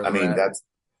 That's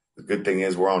the good thing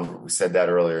is we said that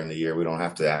earlier in the year. We don't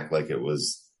have to act like it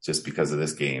was just because of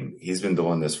this game. He's been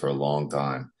doing this for a long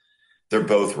time. They're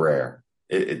both rare.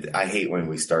 I hate when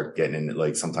we start getting into,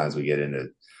 like, sometimes we get into,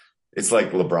 it's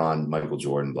like LeBron, Michael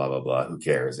Jordan, blah, blah, blah. Who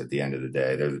cares at the end of the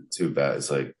day? They're the two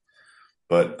best.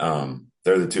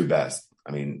 They're the two best.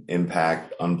 I mean,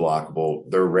 impact,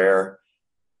 unblockable. They're rare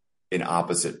in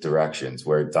opposite directions,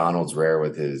 where Donald's rare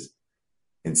with his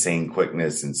insane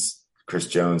quickness and Chris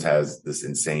Jones has this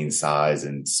insane size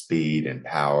and speed and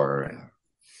power. And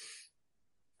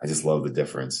I just love the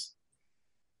difference.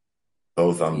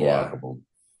 Both unblockable.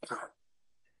 Yeah.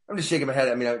 I'm just shaking my head.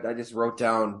 I mean, I just wrote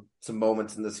down some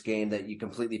moments in this game that you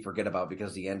completely forget about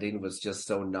because the ending was just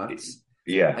so nuts.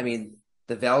 Yeah. I mean,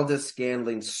 the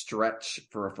Valdez-Scantling stretch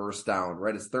for a first down,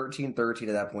 right? It's 13-13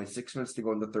 at that point, 6 minutes to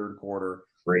go in the third quarter.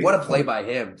 What a play by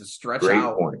him to stretch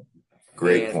out.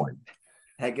 Great point.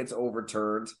 That gets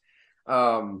overturned.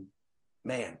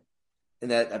 Man.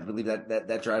 And I believe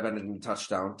that drive ended in a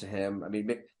touchdown to him. I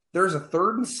mean, there's a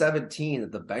 3rd and 17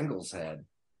 that the Bengals had.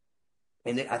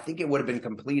 And I think it would have been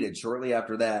completed shortly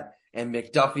after that. And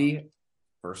McDuffie,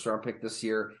 first-round pick this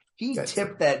year, he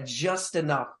tipped that just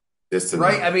enough.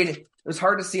 Right? I mean, it was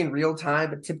hard to see in real time,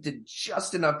 but tipped it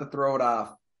just enough to throw it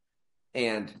off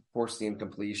and force the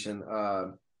incompletion.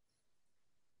 No,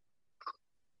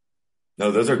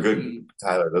 those are good,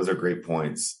 Tyler. Those are great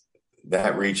points.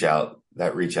 That reach out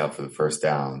for the first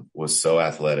down was so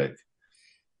athletic.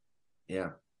 Yeah,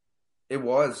 it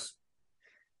was.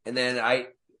 And then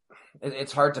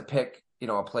it's hard to pick,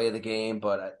 a play of the game,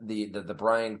 but the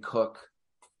Brian Cook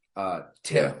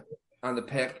tip on the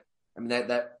pick, I mean,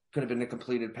 that could have been a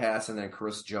completed pass. And then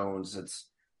Chris Jones,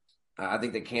 I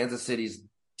think that Kansas City's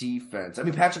defense, I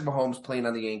mean, Patrick Mahomes playing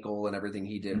on the ankle and everything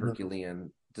he did,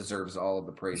 Herculean, deserves all of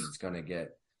the praise it's going to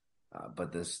get.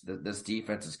 But this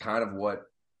defense is kind of what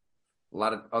a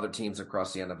lot of other teams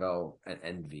across the NFL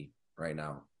envy right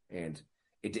now. And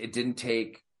it didn't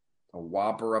take a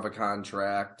whopper of a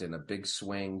contract and a big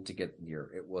swing to get here.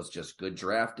 It was just good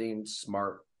drafting,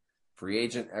 smart free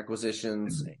agent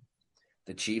acquisitions.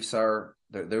 The Chiefs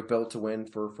they're built to win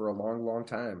for a long, long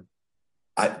time.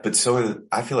 I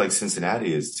feel like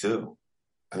Cincinnati is too.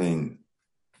 I mean,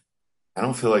 I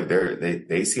don't feel like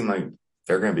they seem like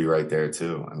they're going to be right there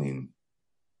too. I mean,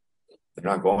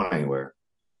 they're not going anywhere.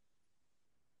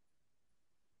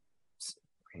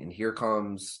 And here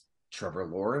comes Trevor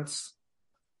Lawrence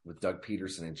with Doug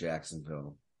Peterson in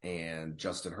Jacksonville, and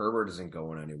Justin Herbert isn't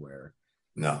going anywhere.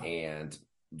 No. And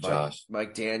Josh,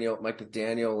 Mike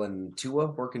McDaniel and Tua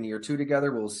working year 2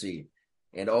 together. We'll see.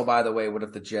 And oh, by the way, what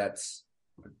if the Jets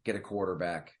get a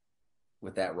quarterback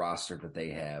with that roster that they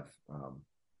have. I'm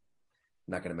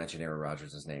not going to mention Aaron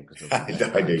Rodgers' name because he'll be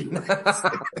I knew you.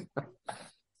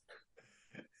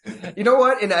 You know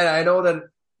what? And I know that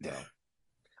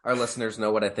our listeners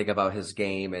know what I think about his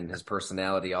game and his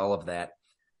personality, all of that.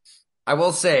 I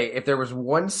will say, if there was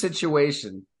one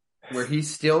situation where he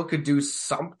still could do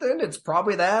something, it's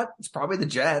probably that. It's probably the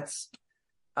Jets.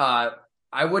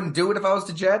 I wouldn't do it if I was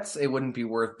the Jets. It wouldn't be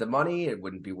worth the money. It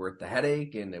wouldn't be worth the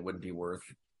headache, and it wouldn't be worth,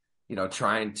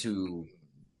 trying to,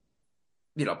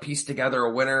 piece together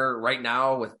a winner right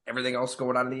now with everything else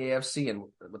going on in the AFC, and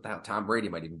with how Tom Brady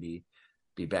might even be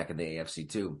back in the AFC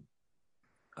too.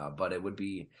 But it would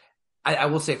be, I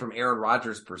will say, from Aaron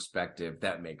Rodgers' perspective,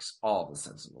 that makes all the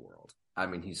sense in the world. I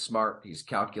mean, he's smart. He's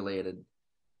calculated.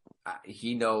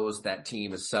 He knows that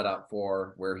team is set up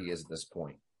for where he is at this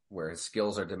point, where his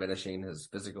skills are diminishing, his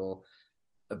physical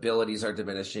abilities are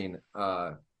diminishing.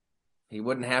 He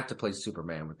wouldn't have to play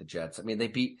Superman with the Jets. I mean, they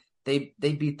beat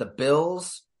the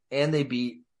Bills and they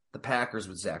beat the Packers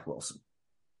with Zach Wilson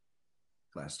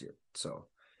last year. So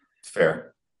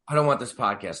fair. I don't want this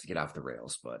podcast to get off the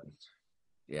rails, but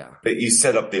yeah. But you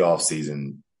set up the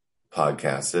off-season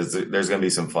podcast. There's going to be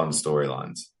some fun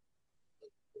storylines.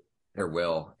 There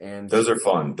will. And those are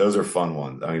fun. Those are fun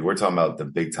ones. I mean, we're talking about the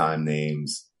big time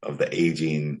names of the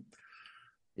aging.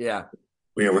 Yeah.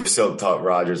 We're still talking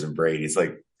Rodgers and Brady. It's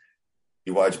like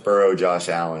you watch Burrow, Josh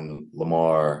Allen,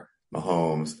 Lamar,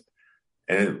 Mahomes.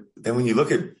 And then when you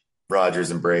look at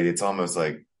Rodgers and Brady, it's almost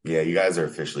like, yeah, you guys are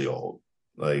officially old.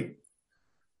 Like,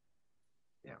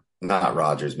 yeah, not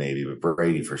Rodgers maybe, but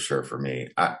Brady for sure for me.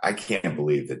 I can't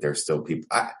believe that there's still people.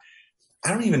 I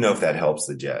don't even know if that helps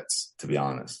the Jets, to be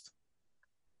honest.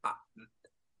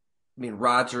 I mean,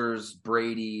 Rodgers,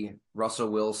 Brady, Russell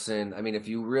Wilson. I mean, if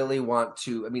you really want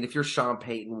to, if you're Sean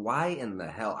Payton, why in the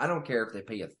hell? I don't care if they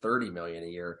pay you $30 million a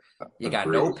year. You got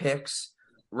no picks.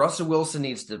 Russell Wilson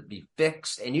needs to be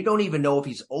fixed, and you don't even know if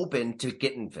he's open to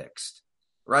getting fixed,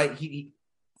 right?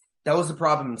 That was the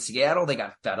problem in Seattle. They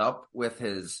got fed up with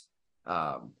his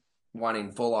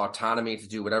wanting full autonomy to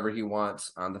do whatever he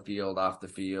wants on the field, off the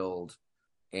field,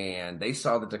 and they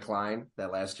saw the decline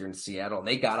that last year in Seattle, and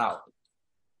they got out.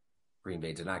 Green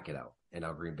Bay did not get out. And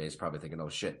now Green Bay is probably thinking, oh,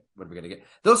 shit, what are we going to get?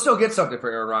 They'll still get something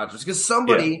for Aaron Rodgers because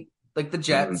somebody like the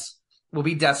Jets will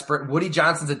be desperate. Woody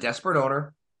Johnson's a desperate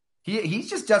owner. He's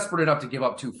just desperate enough to give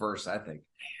up 2 firsts, I think.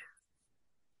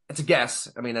 It's a guess.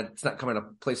 I mean, it's not coming to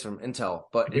place from Intel.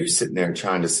 But you're sitting there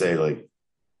trying to say, like,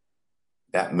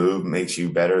 that move makes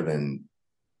you better than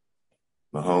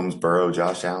Mahomes, Burrow,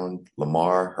 Josh Allen,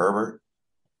 Lamar, Herbert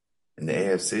in the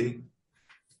AFC?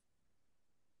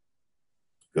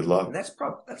 Good luck. And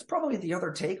that's probably the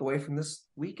other takeaway from this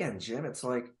weekend, Jim. It's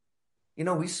like,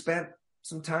 we spent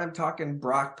some time talking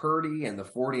Brock Purdy and the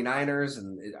 49ers,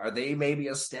 and are they maybe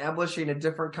establishing a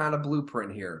different kind of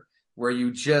blueprint here where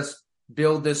you just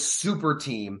build this super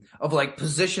team of like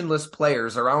positionless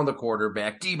players around the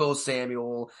quarterback, Deebo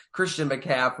Samuel, Christian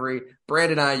McCaffrey,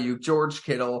 Brandon Ayuk, George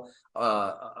Kittle,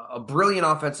 a brilliant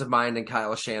offensive mind in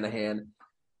Kyle Shanahan.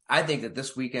 I think that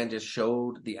this weekend just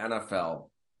showed the NFL,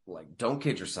 like, don't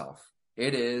kid yourself.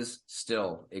 It is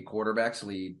still a quarterback's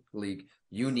league.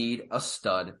 You need a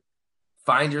stud.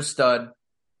 Find your stud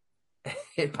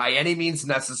by any means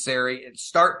necessary.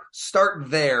 Start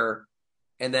there,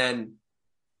 and then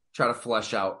try to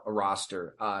flesh out a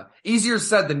roster. Easier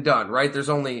said than done, right? There's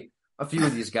only a few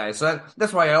of these guys. So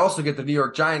that's why I also get the New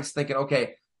York Giants thinking,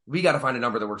 okay, we got to find a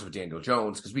number that works with Daniel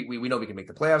Jones because we know we can make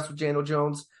the playoffs with Daniel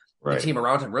Jones. Right. The team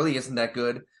around him really isn't that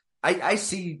good. I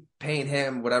see paying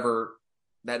him whatever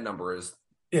that number is,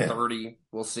 30.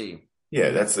 We'll see.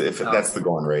 Yeah, that's the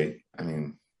going rate. I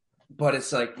mean, but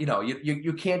it's like,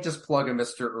 you can't just plug a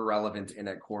Mr. Irrelevant in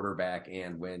at quarterback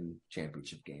and win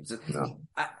championship games. No.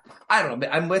 I don't know.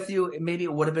 I'm with you. Maybe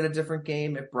it would have been a different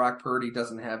game if Brock Purdy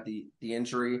doesn't have the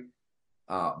injury.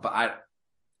 But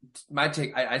my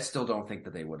take, I still don't think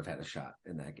that they would have had a shot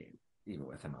in that game, even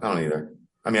with him. I don't either.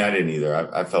 I mean, I didn't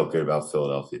either. I felt good about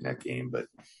Philadelphia in that game, but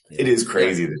it is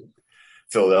crazy that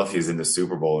Philadelphia is in the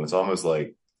Super Bowl, and it's almost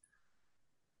like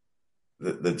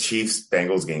the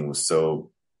Chiefs-Bengals game was so,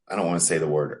 I don't want to say the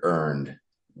word earned,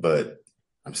 but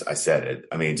I said it.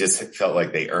 I mean, it just felt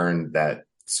like they earned that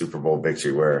Super Bowl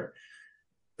victory where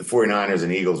the 49ers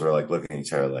and Eagles were like looking at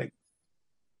each other like,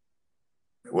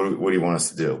 what do you want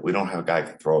us to do? We don't have a guy who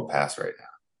can throw a pass right now.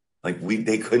 Like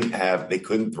they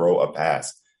couldn't throw a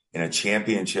pass in a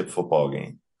championship football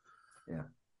game. Yeah.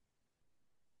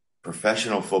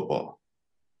 Professional football.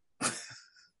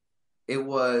 It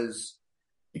was.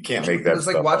 You can't make that. It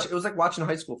was like watching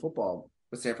high school football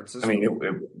with San I mean,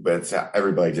 Francisco. but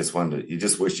everybody just wanted to, you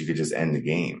just wish you could just end the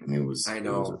game. I mean, I it was,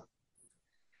 know.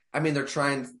 I mean, they're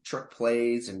trying trick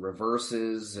plays and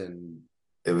reverses and,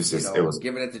 it was just, it was,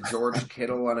 giving it to George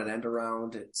Kittle on an end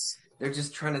around. They're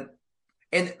just trying to,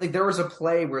 and like there was a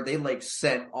play where they like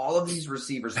sent all of these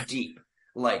receivers deep,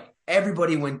 like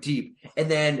everybody went deep, and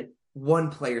then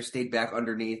one player stayed back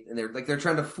underneath, and they're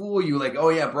trying to fool you, like, oh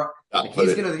yeah, bro, like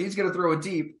he's gonna throw it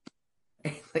deep,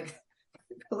 and like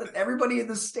everybody in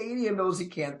the stadium knows he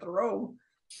can't throw.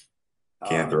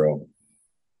 can't throw.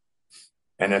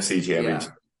 NFC Yeah,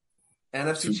 Championship,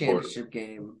 NFC two-quarter, Championship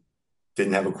game,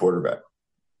 didn't have a quarterback.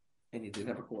 and he didn't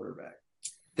have a quarterback.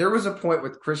 There was a point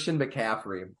with Christian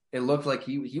McCaffrey. It looked like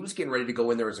he was getting ready to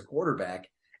go in there as a quarterback,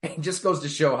 and it just goes to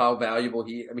show how valuable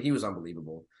he. I mean, he was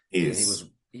unbelievable. He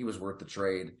was worth the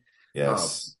trade.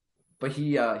 Yes. But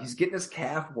he's getting his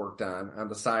calf worked on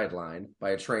the sideline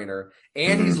by a trainer,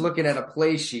 and he's looking at a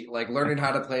play sheet, like learning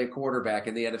how to play a quarterback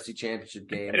in the NFC Championship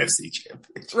game. NFC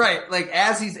Championship. Right, like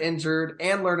as he's injured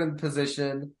and learning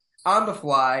position on the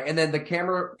fly, and then the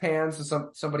camera pans to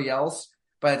somebody else.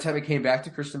 By the time he came back to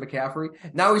Christian McCaffrey,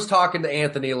 now he's talking to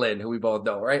Anthony Lynn, who we both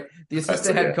know, right? The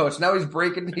assistant head coach. Now he's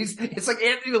breaking. It's like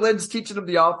Anthony Lynn's teaching him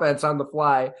the offense on the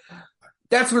fly.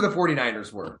 That's where the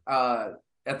 49ers were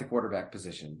at the quarterback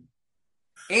position.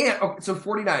 And okay, so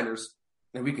 49ers,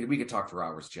 and we could talk for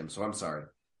hours, Jim. So I'm sorry.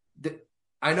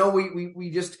 I know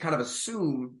we just kind of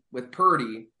assume with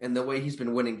Purdy and the way he's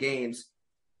been winning games,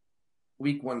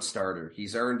 week one starter,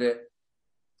 he's earned it.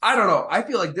 I don't know. I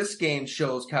feel like this game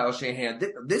shows Kyle Shanahan.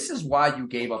 This is why you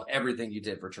gave up everything you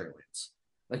did for Trey Lance.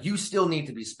 Like you still need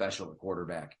to be special at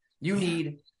quarterback. You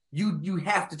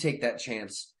have to take that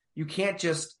chance. You can't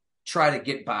just try to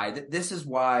get by. This is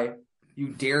why you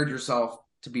dared yourself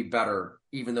to be better,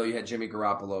 even though you had Jimmy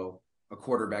Garoppolo, a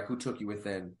quarterback who took you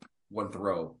within one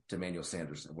throw to Emmanuel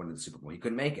Sanders and winning the Super Bowl. He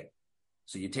couldn't make it.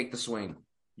 So you take the swing.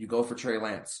 You go for Trey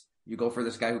Lance. You go for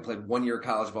this guy who played 1 year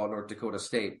college ball at North Dakota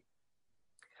State.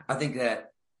 I think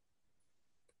that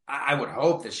I would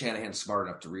hope that Shanahan's smart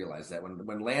enough to realize that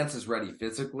when Lance is ready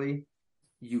physically,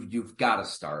 you've got to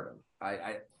start him.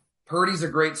 Purdy's a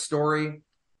great story.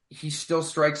 He still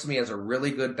strikes me as a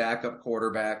really good backup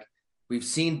quarterback. We've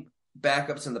seen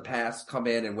backups in the past come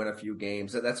in and win a few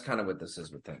games. That's kind of what this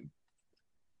is with him.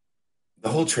 The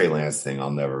whole Trey Lance thing I'll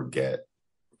never get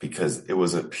because it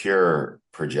was a pure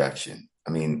projection. I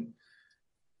mean,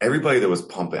 everybody that was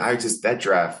pumping, that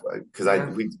draft,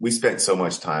 because we spent so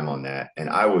much time on that. And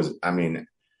I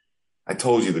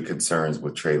told you the concerns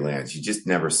with Trey Lance. You just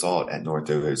never saw it at North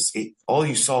Dakota State. All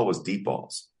you saw was deep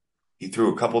balls. He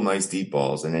threw a couple nice deep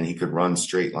balls and then he could run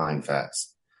straight line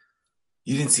fast.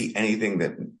 You didn't see anything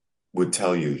that would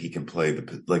tell you he can play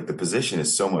the position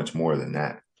is so much more than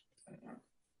that.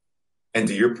 And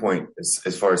to your point,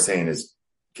 as far as saying is,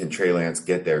 can Trey Lance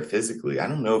get there physically? I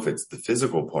don't know if it's the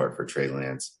physical part for Trey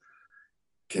Lance.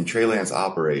 Can Trey Lance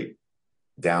operate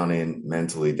down in,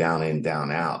 mentally, down in,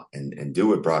 down out, and do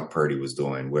what Brock Purdy was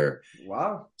doing, where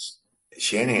wow,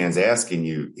 Shanahan's asking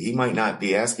you, he might not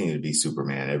be asking you to be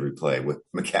Superman every play with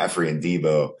McCaffrey and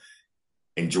Debo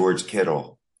and George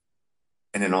Kittle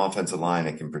and an offensive line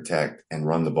that can protect and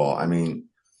run the ball. I mean,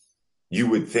 you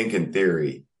would think in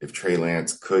theory, if Trey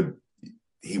Lance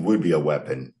he would be a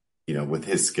weapon, with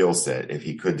his skill set, if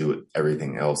he could do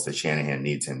everything else that Shanahan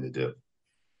needs him to do.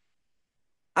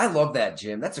 I love that,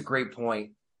 Jim. That's a great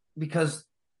point because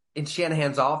in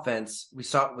Shanahan's offense, we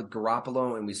saw it with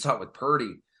Garoppolo and we saw it with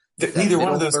Purdy. Neither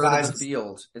one of those guys of the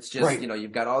field. It's just, right.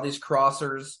 You've got all these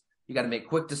crossers. You got to make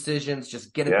quick decisions.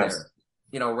 Just get it there. Right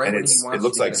and when he wants it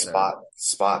looks to like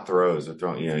spot throws are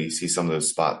thrown. You see some of those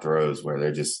spot throws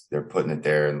where they're putting it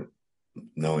there and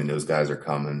knowing those guys are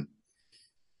coming.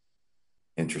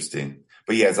 Interesting.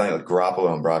 But yeah, it's like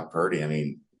Garoppolo and Brock Purdy. I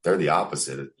mean, they're the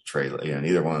opposite of Trey.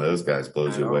 Neither one of those guys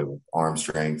blows you away with arm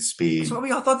strength, speed. That's why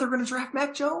we all thought they were going to draft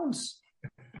Mac Jones.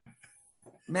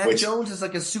 Jones is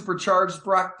like a supercharged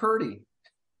Brock Purdy.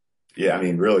 Yeah, I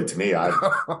mean, really, to me,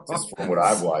 just from what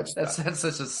I've watched, that's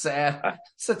such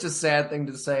a sad thing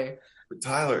to say. But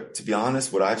Tyler, to be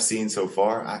honest, what I've seen so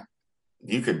far,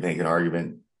 you could make an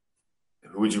argument.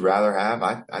 Who would you rather have?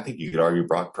 I think you could argue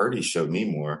Brock Purdy showed me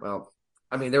more. Well,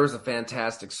 I mean, there was a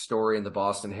fantastic story in the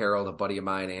Boston Herald. A buddy of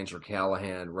mine, Andrew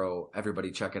Callahan, wrote, everybody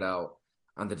check it out,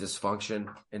 on the dysfunction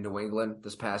in New England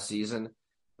this past season.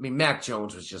 I mean, Mac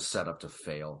Jones was just set up to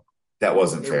fail. That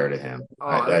wasn't fair to him.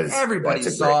 Everybody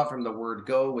saw it from the word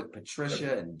go with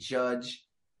Patricia and Judge.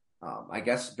 I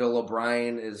guess Bill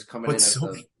O'Brien is coming in as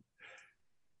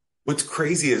What's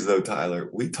crazy is, though, Tyler,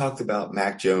 we talked about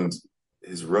Mac Jones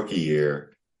his rookie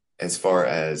year as far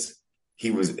as he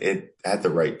was at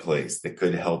the right place that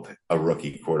could help a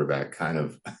rookie quarterback kind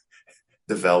of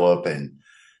develop, and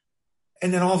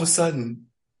then all of a sudden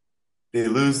they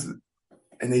lose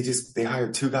and they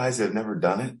hire two guys that have never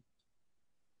done it.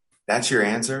 That's your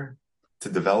answer to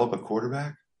develop a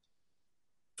quarterback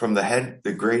from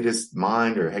the greatest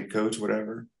mind or head coach,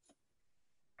 whatever.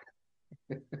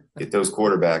 Get those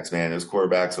quarterbacks, man. Those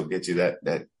quarterbacks will get you that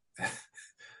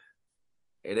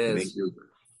It make is. you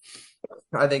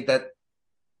I think that,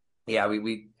 yeah,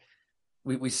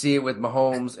 we see it with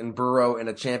Mahomes and Burrow in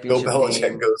a Bill championship Belichick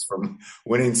game. goes from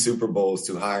winning Super Bowls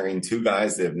to hiring two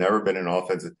guys that have never been an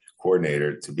offensive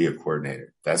coordinator to be a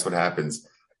coordinator. That's what happens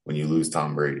when you lose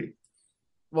Tom Brady.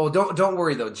 Well, don't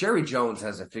worry though. Jerry Jones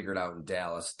has it figured out in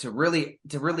Dallas to really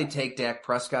take Dak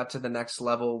Prescott to the next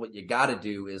level. What you got to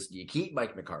do is you keep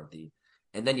Mike McCarthy,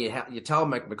 and then you tell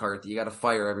Mike McCarthy you got to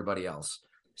fire everybody else.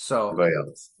 So Everybody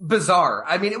else. bizarre.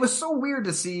 I mean, it was so weird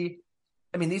to see.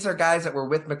 I mean, these are guys that were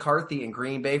with McCarthy in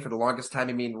Green Bay for the longest time.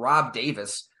 I mean, Rob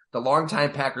Davis, the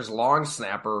longtime Packers long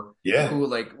snapper, Yeah. who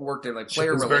like worked in like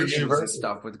player Shippensburg relations and University.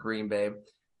 stuff with Green Bay.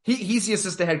 He's the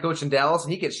assistant head coach in Dallas,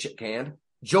 and he gets shit canned.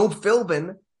 Joe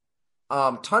Philbin,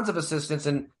 tons of assistants,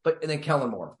 and then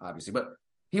Kellen Moore, obviously, but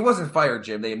he wasn't fired,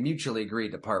 Jim. They mutually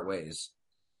agreed to part ways.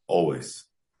 Always.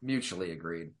 Mutually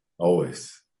agreed.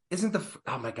 Always. Isn't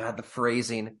oh my God, the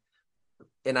phrasing?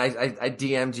 And I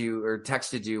DM'd you or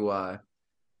texted you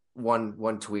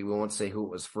one tweet. We won't say who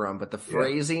it was from, but the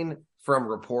phrasing from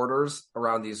reporters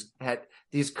around these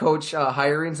coach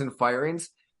hirings and firings.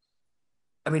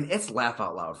 I mean, it's laugh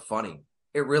out loud funny.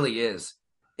 It really is.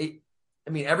 I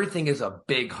mean, everything is a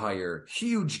big hire,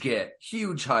 huge get,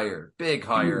 huge hire, big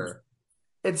hire.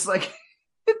 Huge. It's like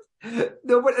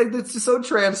nobody. It's just so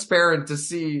transparent to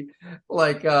see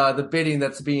like the bidding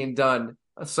that's being done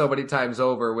so many times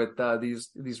over with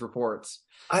these reports.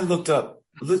 I looked up.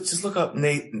 Let's just look up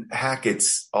Nate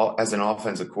Hackett's as an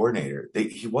offensive coordinator.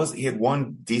 He had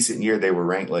one decent year. They were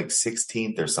ranked like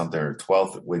 16th or something or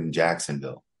 12th in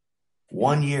Jacksonville.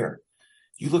 1 year.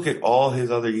 You look at all his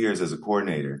other years as a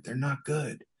coordinator, they're not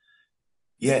good.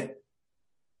 Yet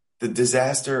the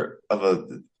disaster of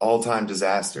an all-time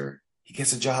disaster, he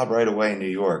gets a job right away in New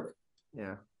York.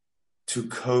 Yeah. To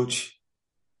coach.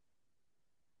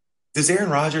 Does Aaron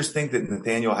Rodgers think that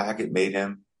Nathaniel Hackett made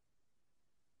him?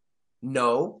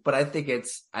 No, but I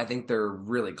think they're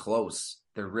really close.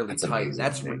 They're really tight.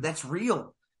 Amazing, that's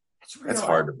real. That's real. That's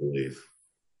hard to believe.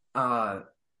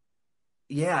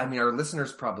 Yeah, I mean, our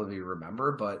listeners probably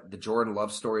remember, but the Jordan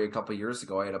Love story a couple of years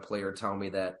ago, I had a player tell me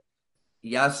that,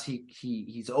 yes,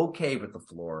 he's okay with the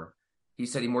floor. He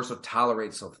said he more so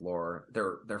tolerates the floor.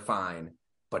 They're fine,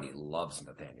 but he loves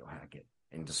Nathaniel Hackett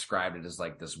and described it as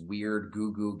like this weird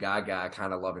goo goo gaga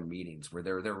kind of loving meetings where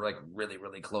they're like really,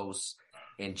 really close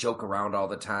and joke around all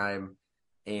the time.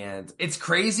 And it's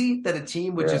crazy that a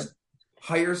team would just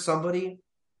hire somebody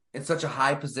in such a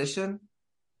high position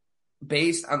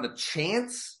based on the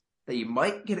chance that you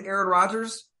might get Aaron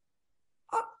Rodgers.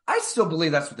 I still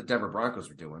believe that's what the Denver Broncos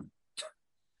were doing.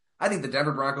 I think the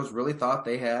Denver Broncos really thought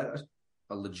they had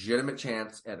a legitimate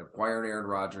chance at acquiring Aaron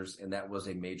Rodgers, and that was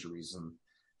a major reason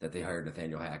that they hired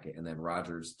Nathaniel Hackett. And then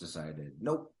Rodgers decided,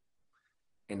 nope.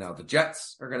 And now the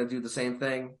Jets are going to do the same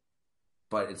thing,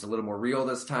 but it's a little more real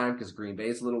this time because Green Bay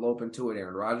is a little open to it.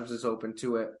 Aaron Rodgers is open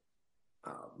to it.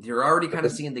 You're already kind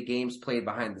of seeing the games played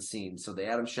behind the scenes. So the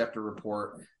Adam Schefter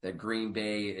report that Green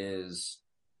Bay is,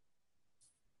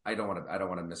 I don't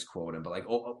want to misquote him, but like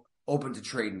open to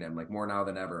trading him, like more now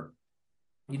than ever.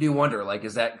 You do wonder, like,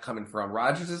 is that coming from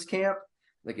Rodgers' camp?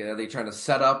 Like, are they trying to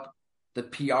set up the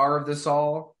PR of this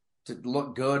all to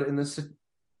look good in this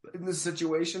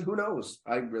situation? Who knows?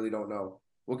 I really don't know.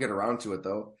 We'll get around to it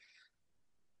though.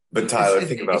 But Tyler,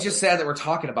 it's just sad that we're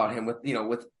talking about him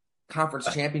with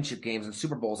conference championship games and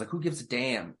Super Bowls. Like, who gives a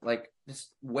damn? Like, just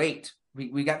wait.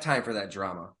 We got time for that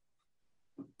drama.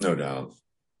 No doubt.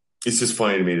 It's just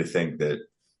funny to me to think that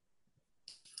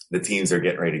the teams are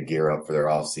getting ready to gear up for their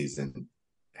offseason.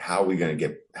 How are we going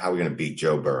to beat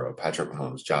Joe Burrow, Patrick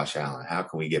Mahomes, Josh Allen? How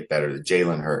can we get better?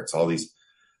 Jalen Hurts, all these.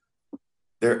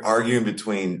 They're arguing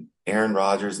between Aaron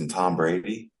Rodgers and Tom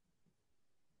Brady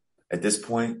at this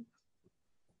point.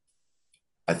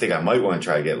 I think I might want to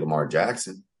try to get Lamar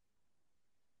Jackson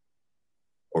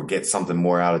or get something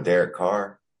more out of Derek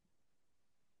Carr.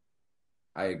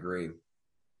 I agree.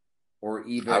 Or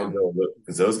even I would go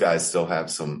because those guys still have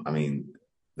some. I mean,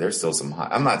 there's still some high.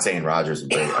 I'm not saying Rodgers and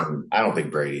Brady. I don't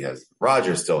think Brady has.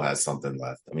 Rodgers still has something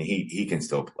left. I mean, he can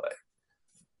still play.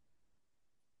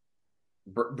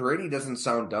 Brady doesn't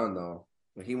sound done though.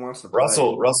 He wants to play.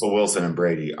 Russell Wilson and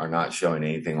Brady are not showing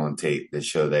anything on tape that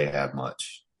show they have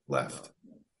much left.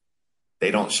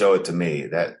 they don't show it to me.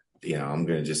 That, I'm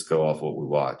going to just go off what we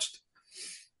watched.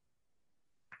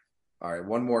 All right,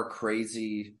 one more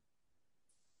crazy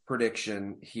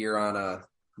prediction here on a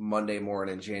Monday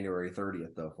morning, January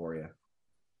 30th, though, for you.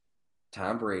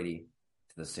 Tom Brady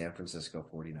to the San Francisco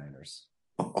 49ers.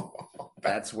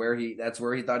 That's where he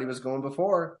thought he was going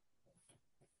before.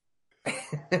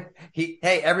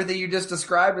 Everything you just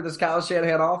described with this Kyle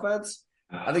Shanahan offense,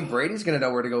 I think Brady's going to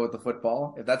know where to go with the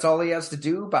football. If that's all he has to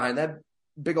do behind that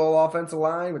big old offensive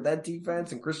line with that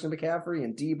defense and Christian McCaffrey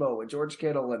and Debo and George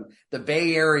Kittle and the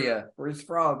Bay Area where he's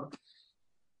from,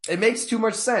 it makes too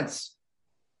much sense.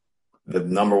 The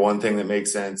number one thing that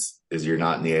makes sense is you're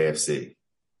not in the AFC.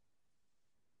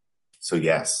 So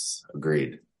yes,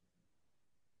 agreed.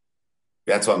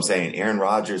 That's what I'm saying. Aaron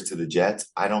Rodgers to the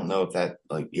Jets. I don't know if that,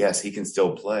 yes, he can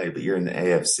still play, but you're in the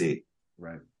AFC.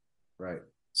 Right.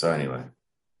 So anyway.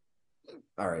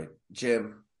 All right,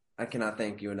 Jim, I cannot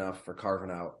thank you enough for carving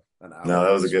out an hour. No,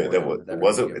 that was a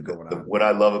good. What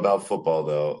I love about football,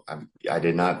 though. I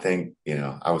did not think.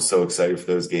 I was so excited for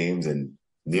those games, and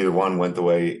neither one went the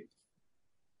way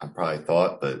I probably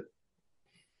thought. But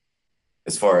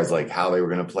as far as how they were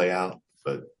going to play out,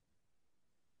 but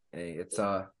hey, it's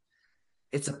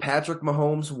a Patrick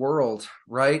Mahomes world,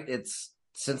 right? It's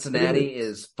Cincinnati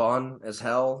is fun as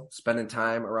hell. Spending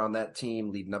time around that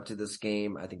team leading up to this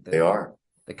game, I think they are.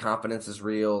 The confidence is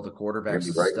real. The quarterback's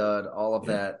a stud. All of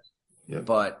that. Yeah.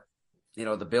 But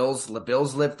the Bills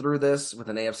lived through this with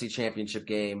an AFC Championship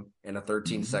game and a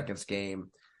 13 seconds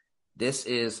game. This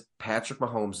is Patrick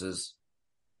Mahomes's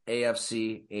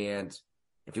AFC, and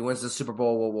if he wins the Super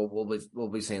Bowl, we'll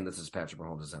be saying this is Patrick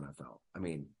Mahomes' NFL. I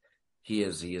mean, he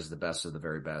is the best of the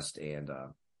very best, and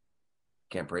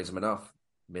can't praise him enough.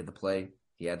 Made the play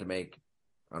he had to make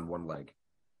on one leg.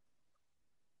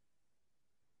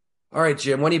 All right,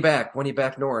 Jim, when are you back? When are you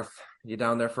back north? You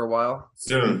down there for a while?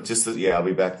 Soon. I'll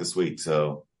be back this week.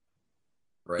 So,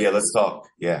 right. Yeah, let's talk.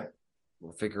 Yeah.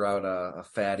 We'll figure out a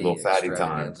fatty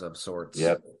time of sorts.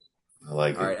 Yep. I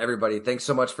like it. All right, everybody. Thanks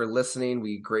so much for listening.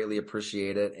 We greatly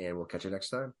appreciate it, and we'll catch you next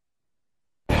time.